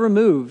God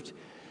removed,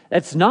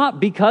 that's not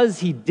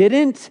because he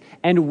didn't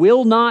and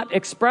will not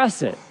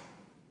express it.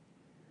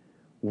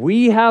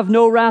 We have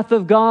no wrath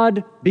of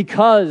God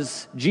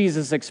because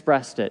Jesus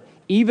expressed it.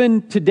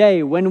 Even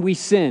today when we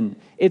sin,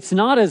 it's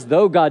not as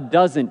though God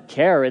doesn't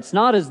care. It's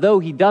not as though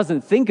he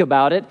doesn't think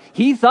about it.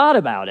 He thought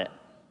about it.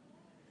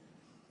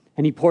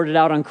 And he poured it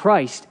out on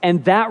Christ.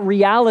 And that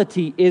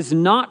reality is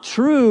not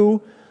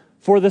true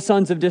for the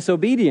sons of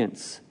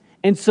disobedience.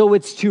 And so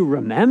it's to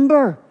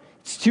remember.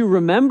 It's to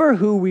remember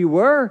who we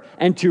were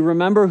and to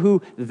remember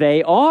who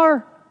they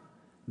are.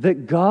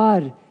 That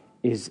God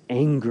is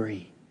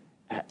angry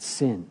at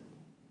sin.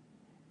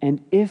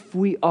 And if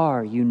we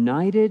are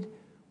united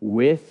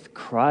with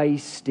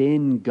Christ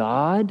in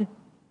God,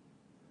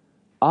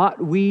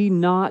 ought we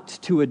not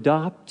to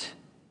adopt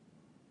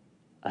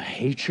a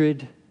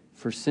hatred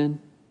for sin?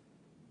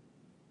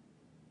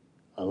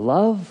 A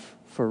love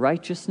for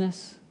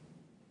righteousness?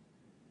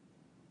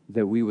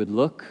 That we would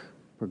look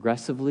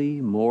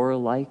progressively more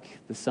like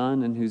the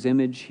Son in whose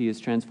image he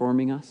is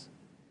transforming us?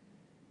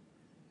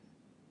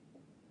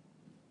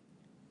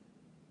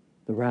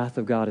 The wrath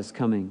of God is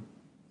coming.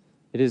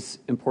 It is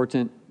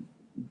important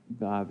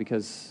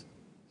because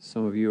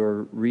some of you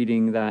are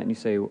reading that and you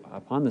say,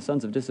 upon the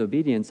sons of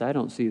disobedience, I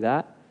don't see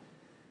that.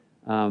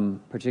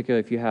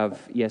 Particularly if you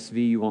have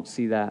ESV, you won't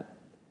see that.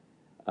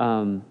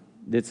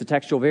 It's a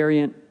textual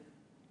variant.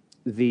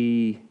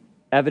 The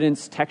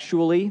evidence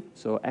textually,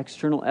 so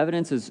external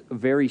evidence, is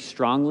very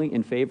strongly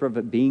in favor of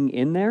it being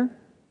in there.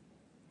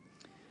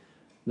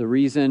 The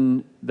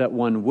reason that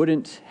one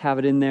wouldn't have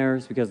it in there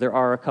is because there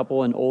are a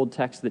couple in old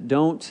texts that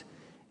don't,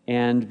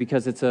 and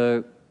because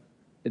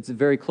it's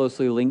very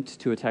closely linked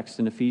to a text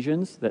in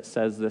Ephesians that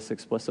says this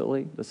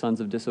explicitly, the sons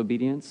of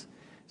disobedience.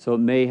 So it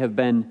may have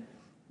been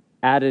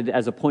added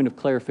as a point of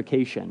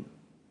clarification.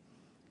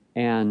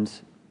 And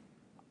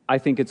I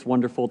think it's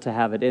wonderful to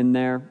have it in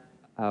there.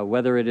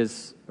 Whether it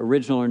is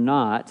original or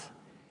not,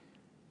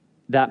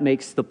 that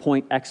makes the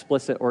point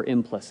explicit or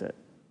implicit.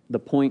 The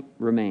point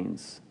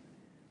remains.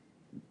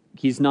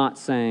 He's not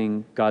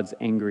saying God's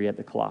angry at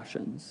the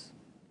Colossians.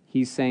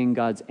 He's saying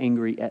God's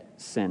angry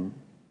at sin.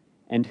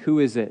 And who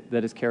is it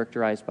that is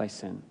characterized by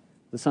sin?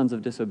 The sons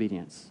of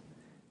disobedience,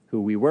 who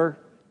we were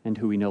and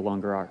who we no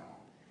longer are.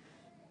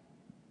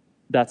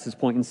 That's his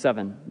point in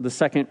 7. The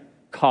second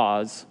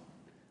cause,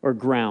 or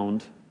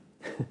ground,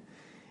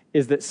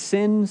 is that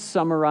sin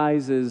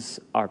summarizes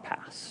our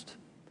past,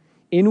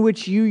 in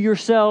which you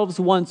yourselves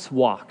once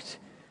walked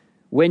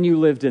when you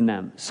lived in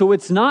them. So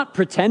it's not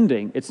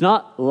pretending, it's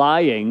not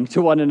lying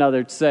to one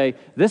another to say,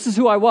 this is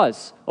who I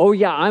was. Oh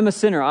yeah, I'm a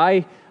sinner.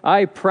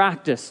 I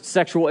practiced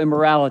sexual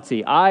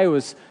immorality. I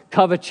was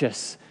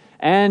covetous.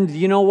 And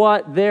you know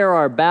what? There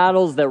are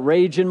battles that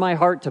rage in my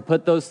heart to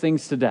put those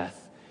things to death.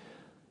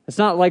 It's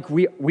not like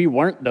we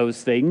weren't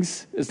those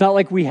things. It's not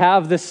like we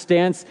have this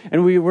stance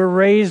and we were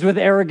raised with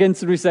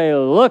arrogance and we say,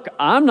 look,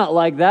 I'm not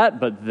like that,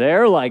 but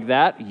they're like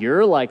that.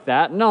 You're like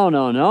that.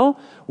 No.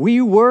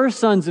 We were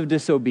sons of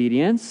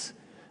disobedience.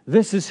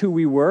 This is who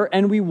we were,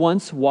 and we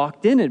once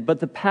walked in it. But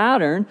the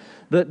pattern,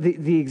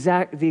 the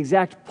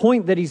exact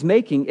point that he's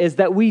making is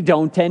that we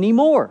don't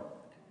anymore.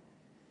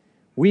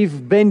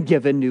 We've been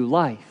given new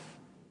life.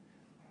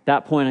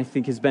 That point, I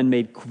think, has been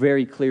made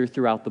very clear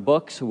throughout the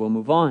book, so we'll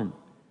move on.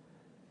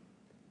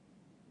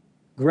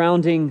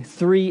 Grounding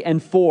 3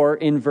 and 4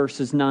 in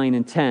verses 9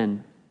 and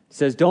 10. It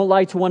says, don't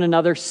lie to one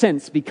another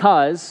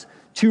because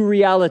two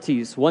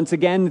realities. Once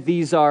again,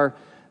 these are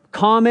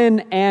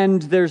common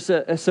and there's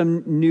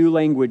some new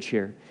language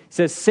here. It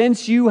says,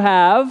 since you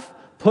have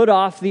put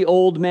off the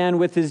old man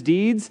with his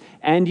deeds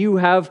and you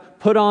have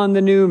put on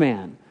the new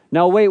man.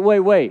 Now,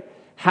 wait.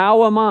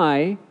 How am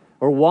I,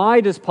 or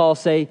why does Paul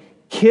say,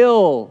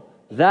 kill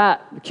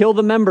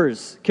the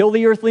members, kill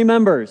the earthly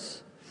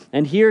members?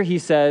 And here he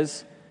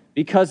says,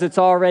 because it's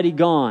already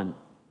gone.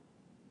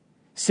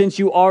 Since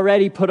you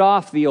already put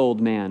off the old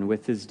man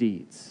with his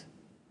deeds.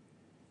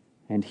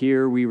 And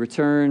here we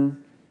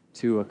return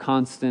to a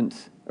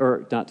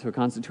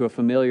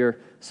familiar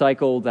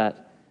cycle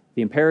that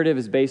the imperative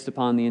is based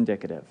upon the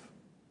indicative.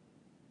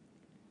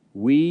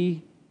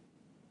 We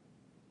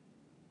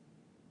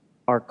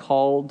are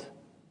called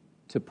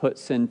to put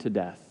sin to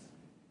death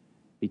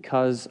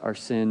because our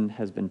sin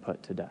has been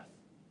put to death.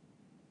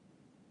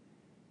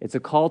 It's a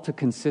call to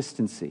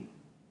consistency.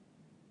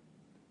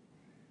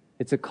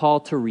 It's a call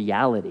to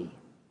reality.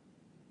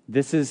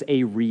 This is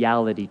a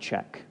reality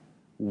check.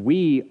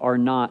 We are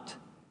not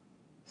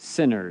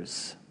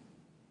sinners.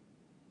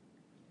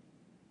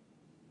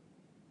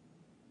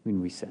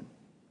 When we sin,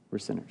 we're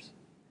sinners.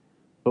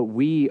 But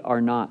we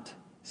are not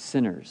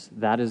sinners.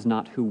 That is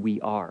not who we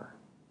are.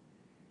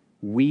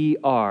 We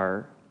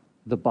are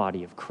the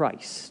body of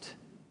Christ.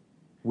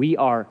 We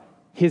are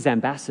his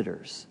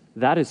ambassadors.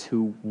 That is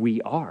who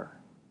we are.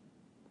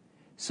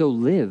 So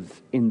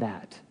live in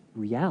that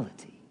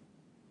reality.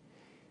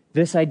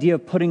 This idea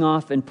of putting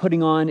off and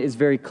putting on is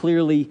very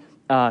clearly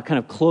kind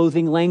of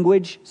clothing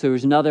language. So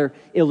there's another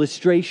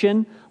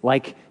illustration,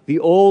 like the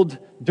old,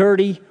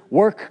 dirty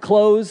work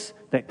clothes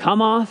that come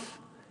off,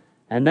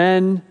 and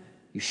then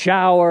you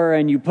shower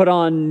and you put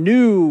on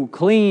new,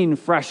 clean,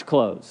 fresh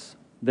clothes.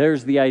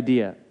 There's the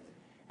idea.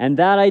 And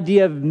that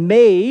idea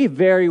may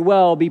very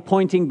well be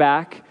pointing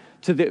back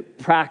to the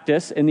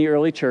practice in the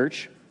early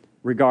church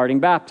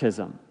regarding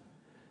baptism.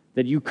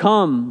 That you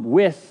come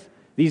with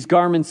these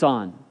garments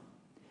on.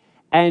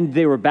 And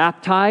they were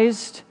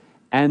baptized,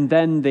 and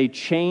then they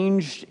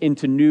changed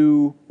into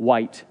new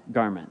white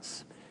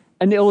garments.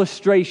 An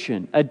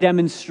illustration, a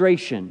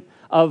demonstration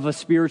of a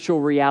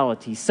spiritual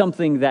reality,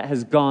 something that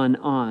has gone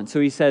on. So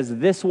he says,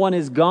 this one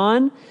is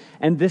gone,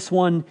 and this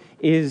one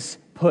is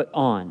put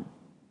on.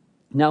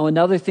 Now,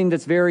 another thing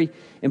that's very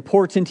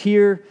important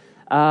here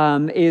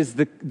is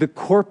the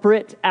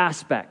corporate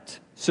aspect.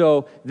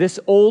 So this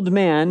old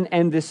man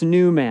and this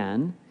new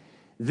man,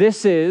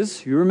 this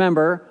is, you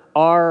remember,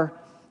 our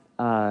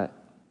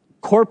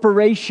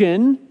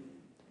corporation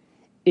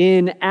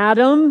in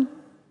Adam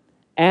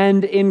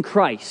and in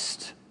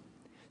Christ.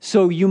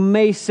 So you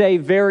may say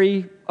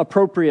very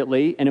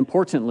appropriately and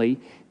importantly,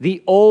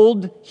 the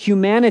old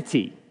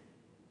humanity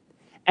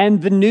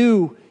and the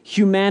new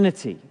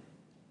humanity.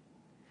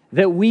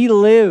 That we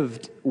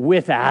lived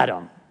with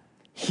Adam.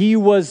 He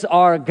was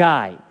our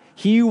guy.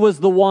 He was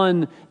the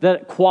one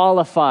that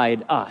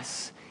qualified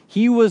us.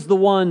 He was the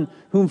one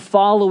whom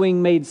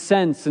following made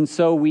sense, and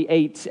so we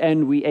ate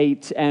and we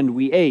ate and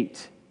we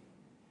ate.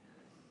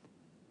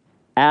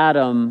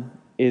 Adam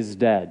is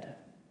dead.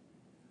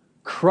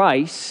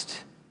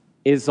 Christ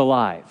is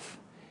alive.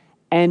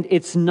 And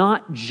it's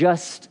not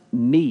just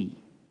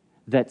me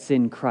that's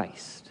in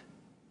Christ.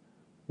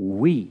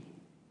 We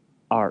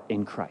are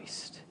in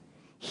Christ.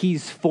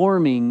 He's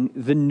forming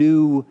the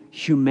new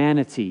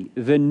humanity,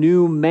 the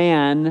new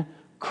man,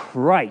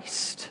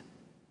 Christ.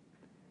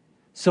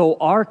 So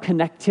our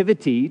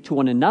connectivity to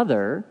one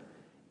another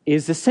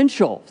is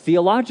essential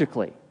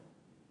theologically.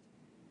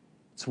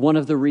 It's one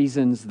of the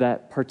reasons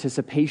that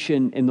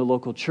participation in the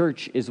local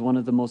church is one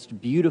of the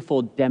most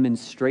beautiful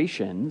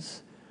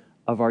demonstrations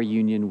of our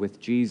union with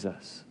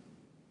Jesus.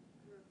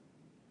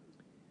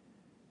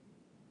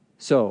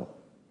 So,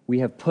 we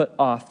have put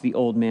off the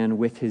old man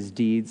with his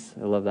deeds.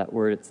 I love that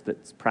word.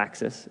 It's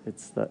praxis.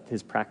 It's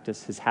his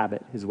practice, his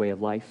habit, his way of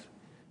life.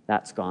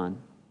 That's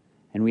gone.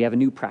 And we have a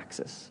new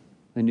praxis,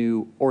 a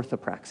new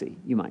orthopraxy,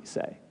 you might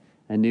say,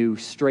 a new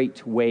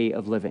straight way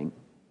of living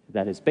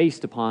that is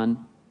based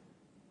upon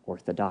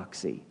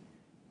orthodoxy,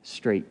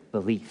 straight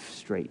belief,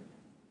 straight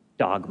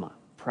dogma,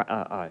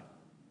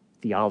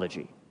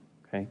 theology.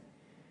 Okay.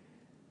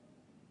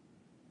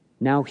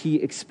 Now he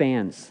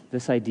expands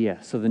this idea.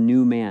 So the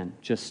new man,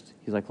 he's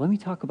like, let me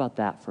talk about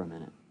that for a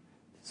minute.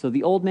 So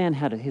the old man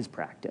had his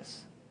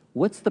practice.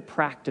 What's the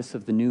practice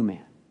of the new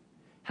man?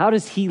 How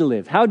does he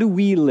live? How do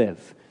we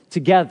live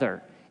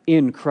together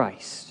in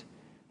Christ?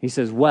 He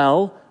says,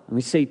 well, let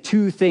me say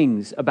two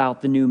things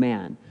about the new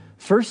man.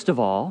 First of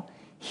all,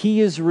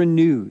 he is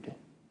renewed.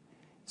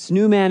 This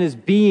new man is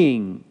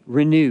being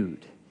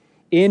renewed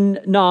in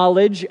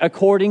knowledge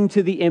according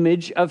to the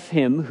image of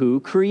him who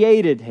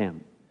created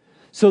him.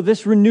 So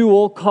this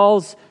renewal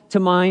calls to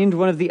mind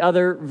one of the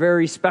other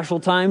very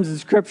special times in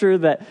Scripture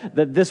that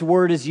this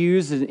word is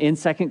used in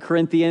 2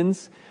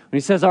 Corinthians, when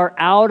he says, our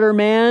outer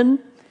man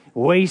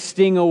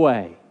wasting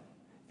away.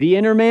 The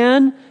inner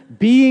man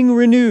being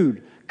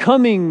renewed,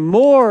 coming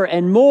more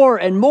and more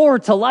and more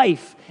to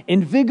life,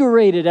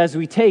 invigorated as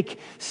we take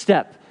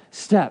step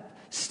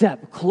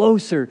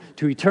closer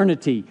to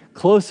eternity,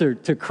 closer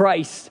to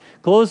Christ,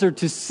 closer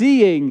to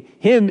seeing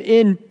Him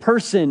in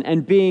person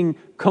and being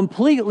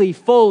completely,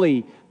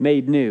 fully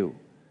made new.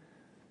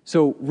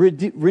 So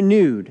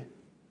renewed.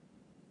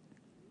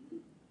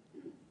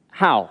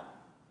 How?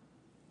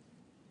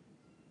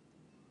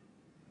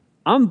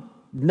 I'm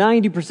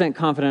 90%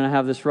 confident I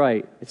have this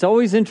right. It's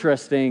always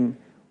interesting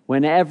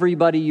when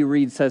everybody you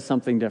read says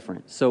something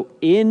different. So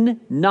in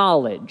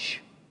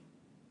knowledge,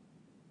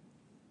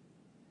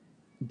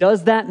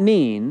 does that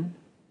mean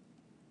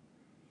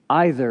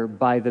either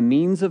by the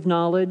means of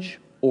knowledge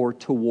or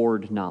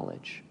toward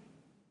knowledge?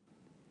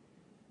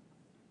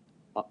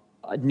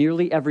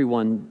 Nearly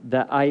everyone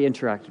that I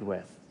interacted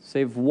with,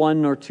 save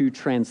one or two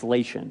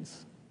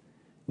translations,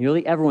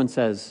 nearly everyone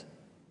says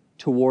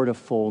toward a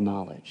full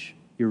knowledge.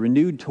 You're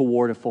renewed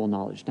toward a full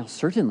knowledge. Now,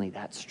 certainly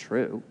that's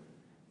true.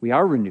 We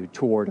are renewed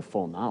toward a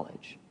full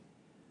knowledge.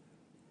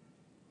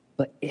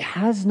 But it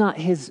has not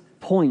his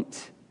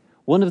point.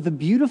 One of the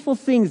beautiful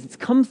things that's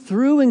come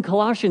through in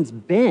Colossians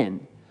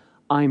been,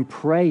 I'm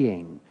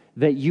praying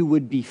that you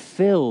would be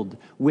filled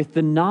with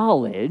the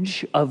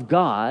knowledge of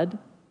God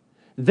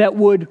that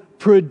would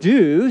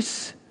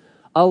produce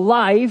a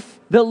life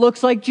that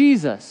looks like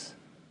Jesus.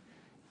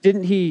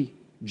 Didn't he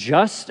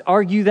just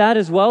argue that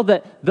as well?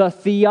 That the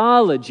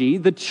theology,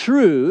 the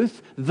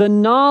truth, the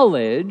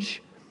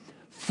knowledge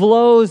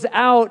flows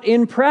out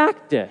in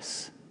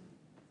practice.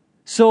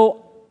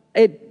 So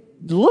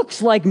it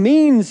looks like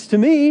means to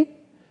me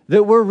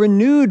that we're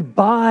renewed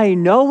by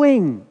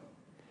knowing,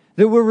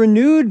 that we're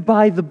renewed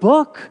by the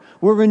book,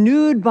 we're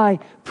renewed by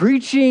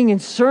preaching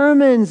and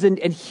sermons and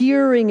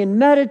hearing and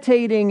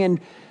meditating, and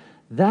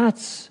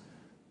that's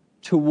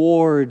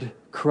toward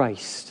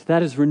Christ.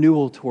 That is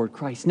renewal toward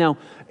Christ. Now,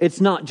 it's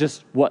not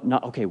just what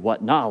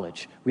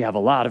knowledge? We have a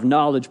lot of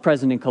knowledge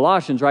present in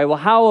Colossians, right? Well,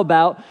 how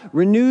about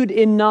renewed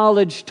in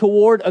knowledge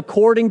toward,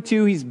 according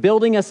to, he's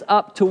building us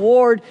up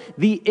toward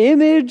the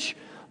image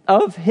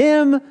of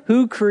Him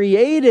who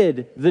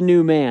created the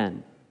new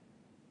man.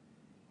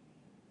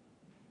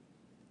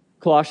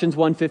 Colossians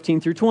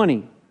 1:15 through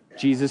 20.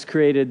 Jesus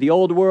created the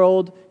old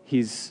world.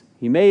 He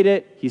made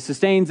it. He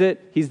sustains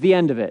it. He's the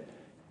end of it.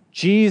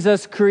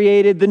 Jesus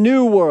created the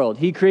new world.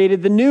 He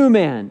created the new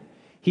man.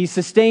 He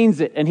sustains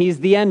it, and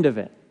He's the end of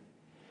it.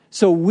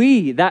 So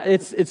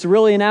it's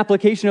really an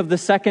application of the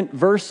second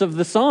verse of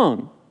the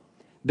song,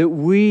 that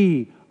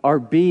we are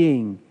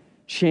being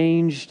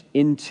changed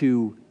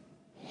into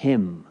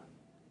Him,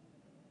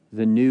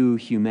 the new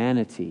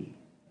humanity,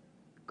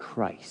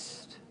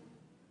 Christ.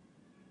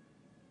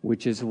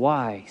 Which is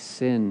why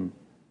sin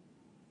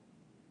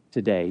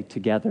today,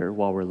 together,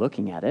 while we're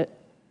looking at it,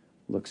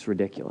 looks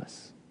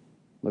ridiculous,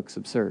 looks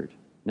absurd.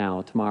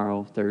 Now,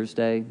 tomorrow,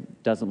 Thursday,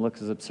 doesn't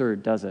look as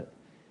absurd, does it?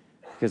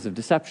 Because of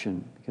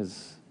deception,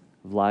 because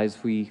of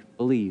lies we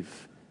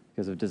believe,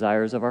 because of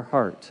desires of our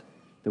heart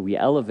that we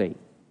elevate.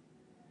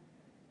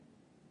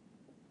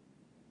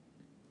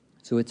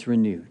 So it's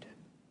renewed.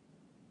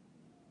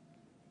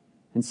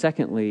 And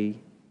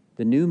secondly,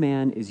 the new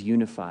man is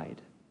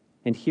unified.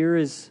 And here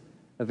is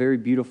a very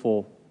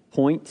beautiful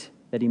point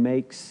that he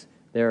makes.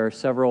 There are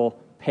several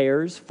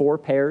pairs, 4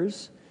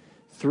 pairs.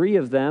 3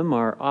 of them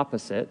are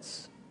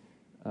opposites.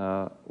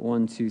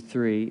 1, 2,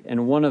 3.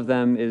 And one of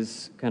them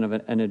is kind of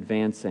an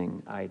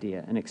advancing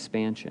idea, an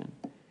expansion.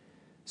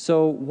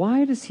 So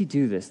why does he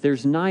do this?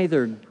 There's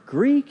neither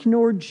Greek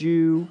nor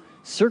Jew,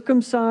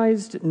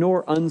 circumcised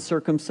nor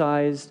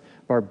uncircumcised,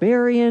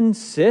 barbarian,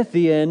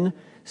 Scythian,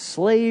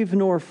 slave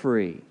nor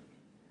free.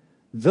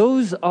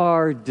 Those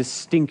are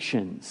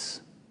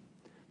distinctions.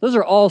 Those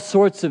are all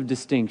sorts of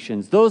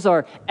distinctions. Those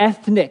are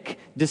ethnic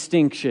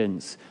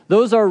distinctions.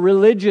 Those are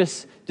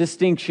religious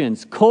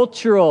distinctions,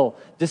 cultural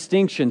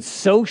distinctions,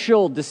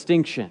 social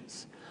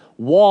distinctions,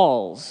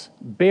 walls,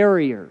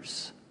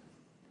 barriers,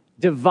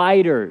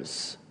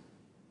 dividers,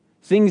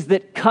 things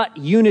that cut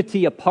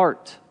unity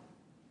apart.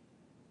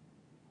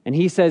 And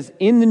he says,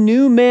 in the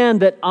new man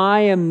that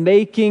I am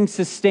making,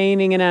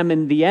 sustaining, and am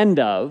in the end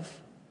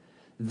of,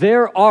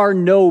 there are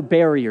no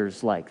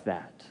barriers like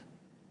that.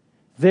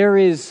 There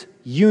is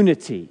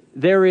unity.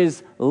 There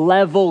is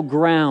level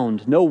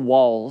ground, no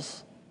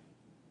walls.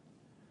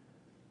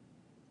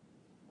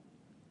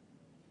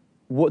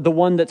 The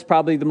one that's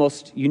probably the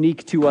most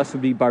unique to us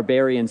would be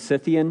barbarian,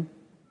 Scythian.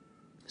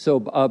 So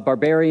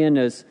barbarian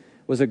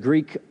was a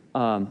Greek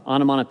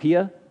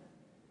onomatopoeia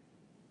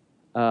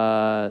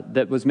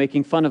that was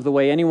making fun of the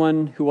way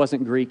anyone who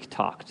wasn't Greek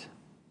talked.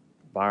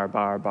 Bar,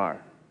 bar,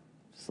 bar.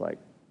 It's like,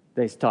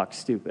 they talk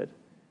stupid.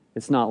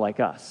 It's not like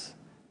us.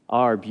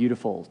 Our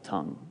beautiful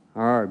tongue,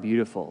 our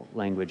beautiful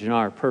language, and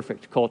our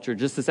perfect culture,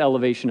 just this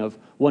elevation of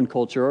one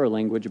culture or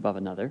language above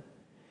another.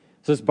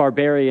 So it's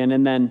barbarian,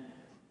 and then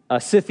a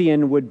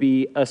Scythian would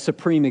be a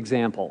supreme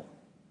example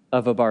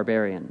of a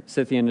barbarian.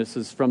 Scythian, this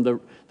is from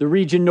the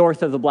region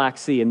north of the Black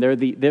Sea, and they're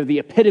the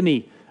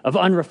epitome of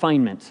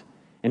unrefinement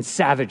and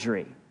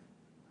savagery,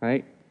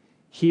 right?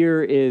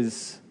 Here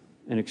is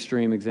an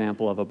extreme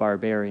example of a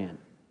barbarian.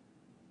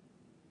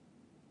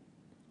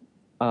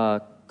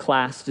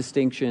 Class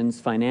distinctions,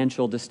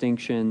 financial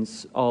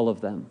distinctions, all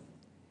of them.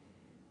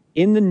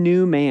 In the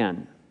new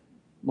man,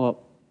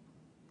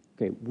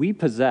 we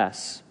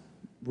possess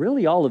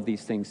really all of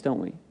these things, don't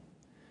we?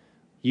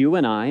 You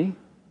and I,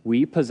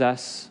 we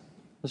possess,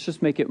 let's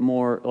just make it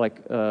more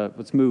like,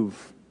 let's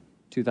move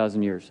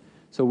 2,000 years.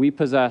 So we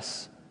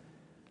possess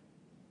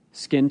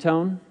skin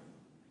tone,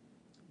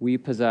 we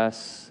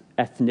possess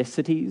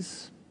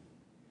ethnicities,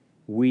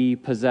 we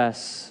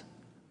possess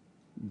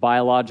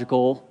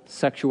biological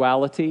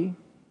sexuality,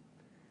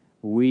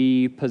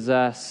 we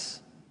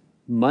possess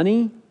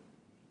money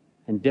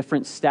and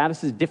different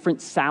statuses,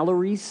 different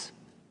salaries,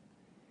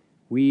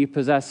 we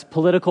possess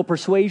political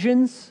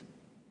persuasions,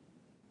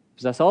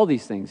 possess all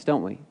these things,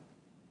 don't we?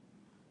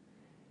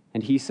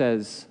 And he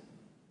says,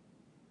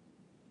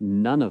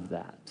 none of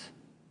that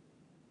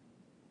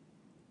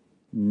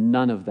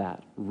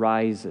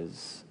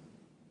rises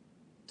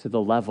to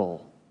the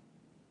level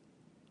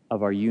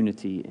of our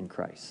unity in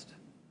Christ.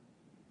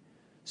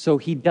 So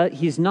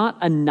he's not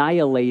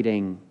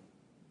annihilating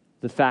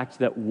the fact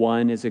that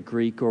one is a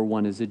Greek or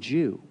one is a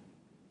Jew.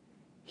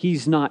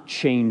 He's not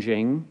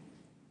changing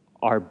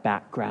our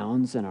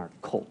backgrounds and our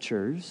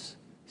cultures.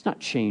 He's not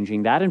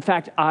changing that. In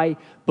fact, I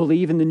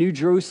believe in the New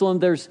Jerusalem,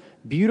 there's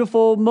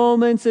beautiful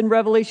moments in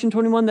Revelation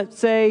 21 that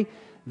say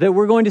that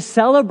we're going to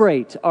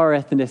celebrate our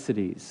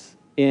ethnicities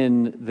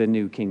in the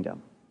new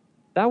kingdom.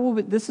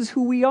 This is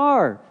who we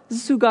are.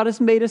 This is who God has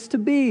made us to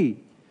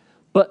be.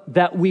 But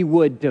that we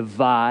would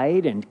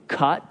divide and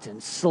cut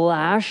and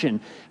slash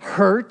and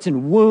hurt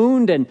and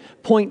wound and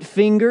point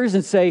fingers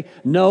and say,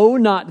 no,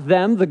 not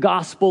them, the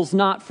gospel's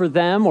not for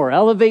them, or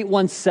elevate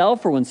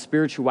oneself or one's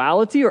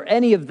spirituality or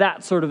any of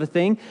that sort of a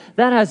thing,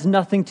 that has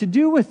nothing to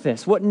do with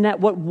this. What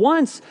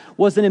once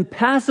was an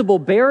impassable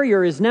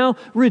barrier is now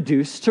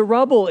reduced to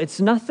rubble. It's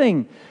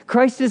nothing.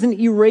 Christ isn't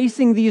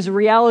erasing these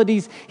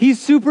realities.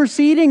 He's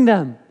superseding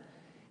them.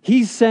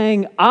 He's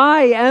saying,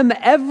 I am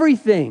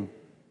everything.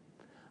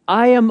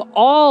 I am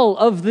all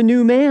of the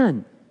new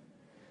man.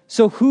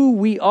 So who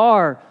we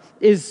are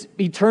is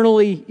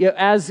eternally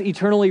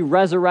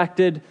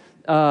resurrected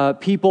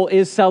people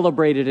is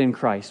celebrated in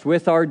Christ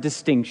with our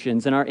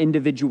distinctions and our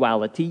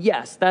individuality.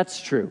 Yes,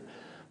 that's true.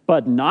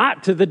 But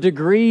not to the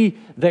degree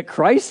that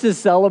Christ is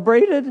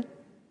celebrated.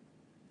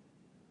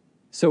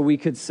 So we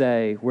could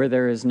say, where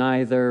there is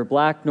neither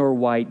black nor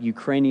white,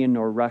 Ukrainian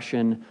nor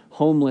Russian,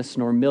 homeless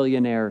nor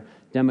millionaire,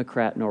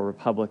 Democrat nor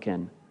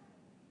Republican,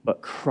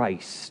 but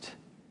Christ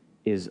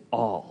is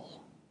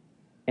all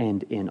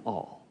and in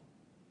all.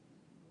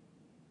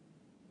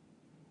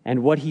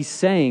 And what he's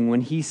saying when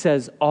he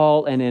says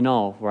all and in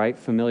all, right?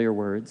 Familiar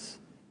words,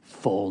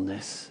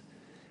 fullness,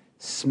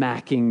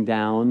 smacking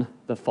down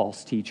the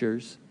false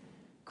teachers.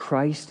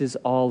 Christ is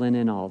all and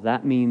in all.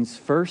 That means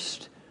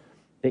first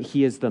that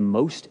he is the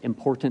most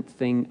important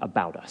thing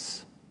about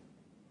us.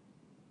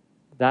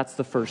 That's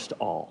the first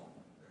all.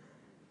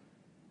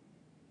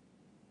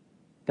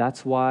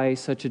 That's why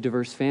such a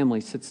diverse family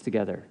sits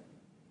together.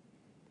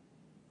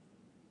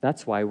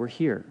 That's why we're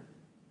here,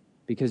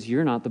 because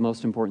you're not the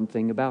most important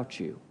thing about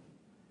you,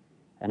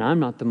 and I'm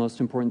not the most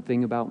important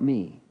thing about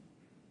me.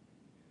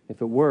 If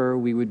it were,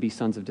 we would be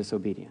sons of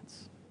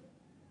disobedience.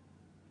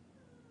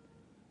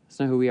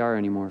 That's not who we are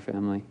anymore,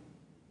 family.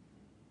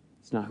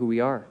 It's not who we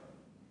are.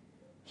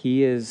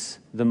 He is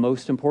the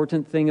most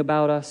important thing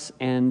about us,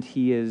 and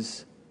he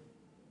is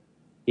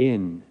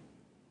in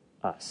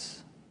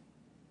us.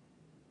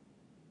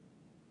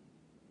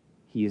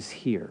 He is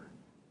here.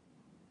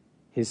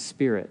 His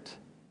Spirit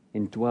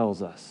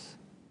indwells us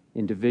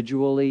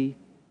individually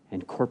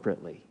and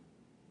corporately.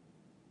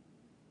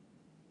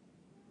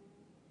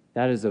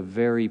 That is a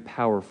very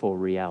powerful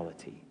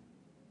reality.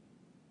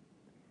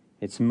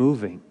 It's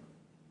moving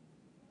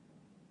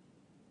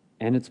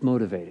and it's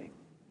motivating.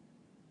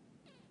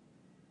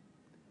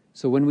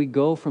 So when we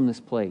go from this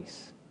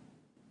place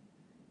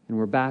and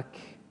we're back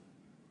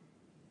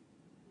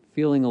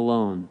feeling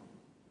alone,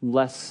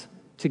 less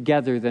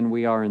together than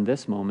we are in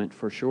this moment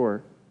for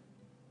sure,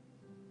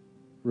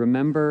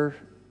 remember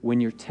when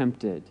you're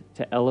tempted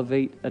to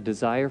elevate a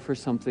desire for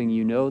something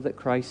you know that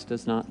Christ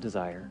does not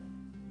desire.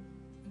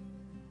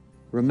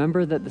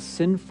 Remember that the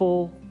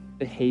sinful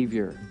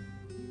behavior,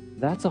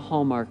 that's a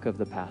hallmark of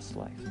the past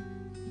life.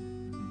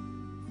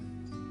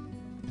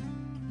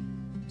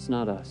 It's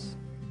not us.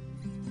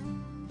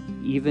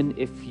 Even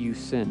if you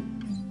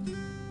sin,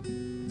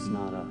 it's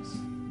not us.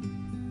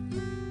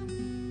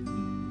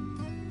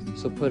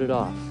 So put it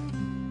off.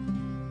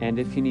 And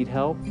if you need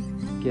help,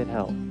 get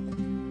help.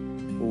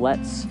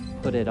 Let's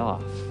put it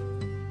off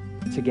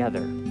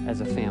together as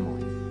a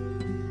family.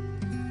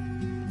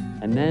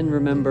 And then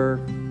remember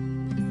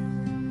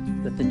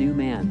that the new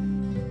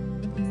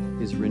man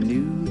is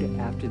renewed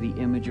after the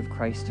image of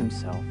Christ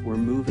himself. We're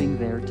moving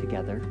there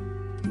together,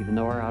 even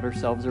though our outer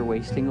selves are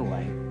wasting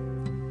away.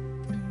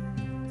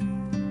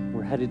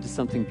 We're headed to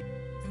something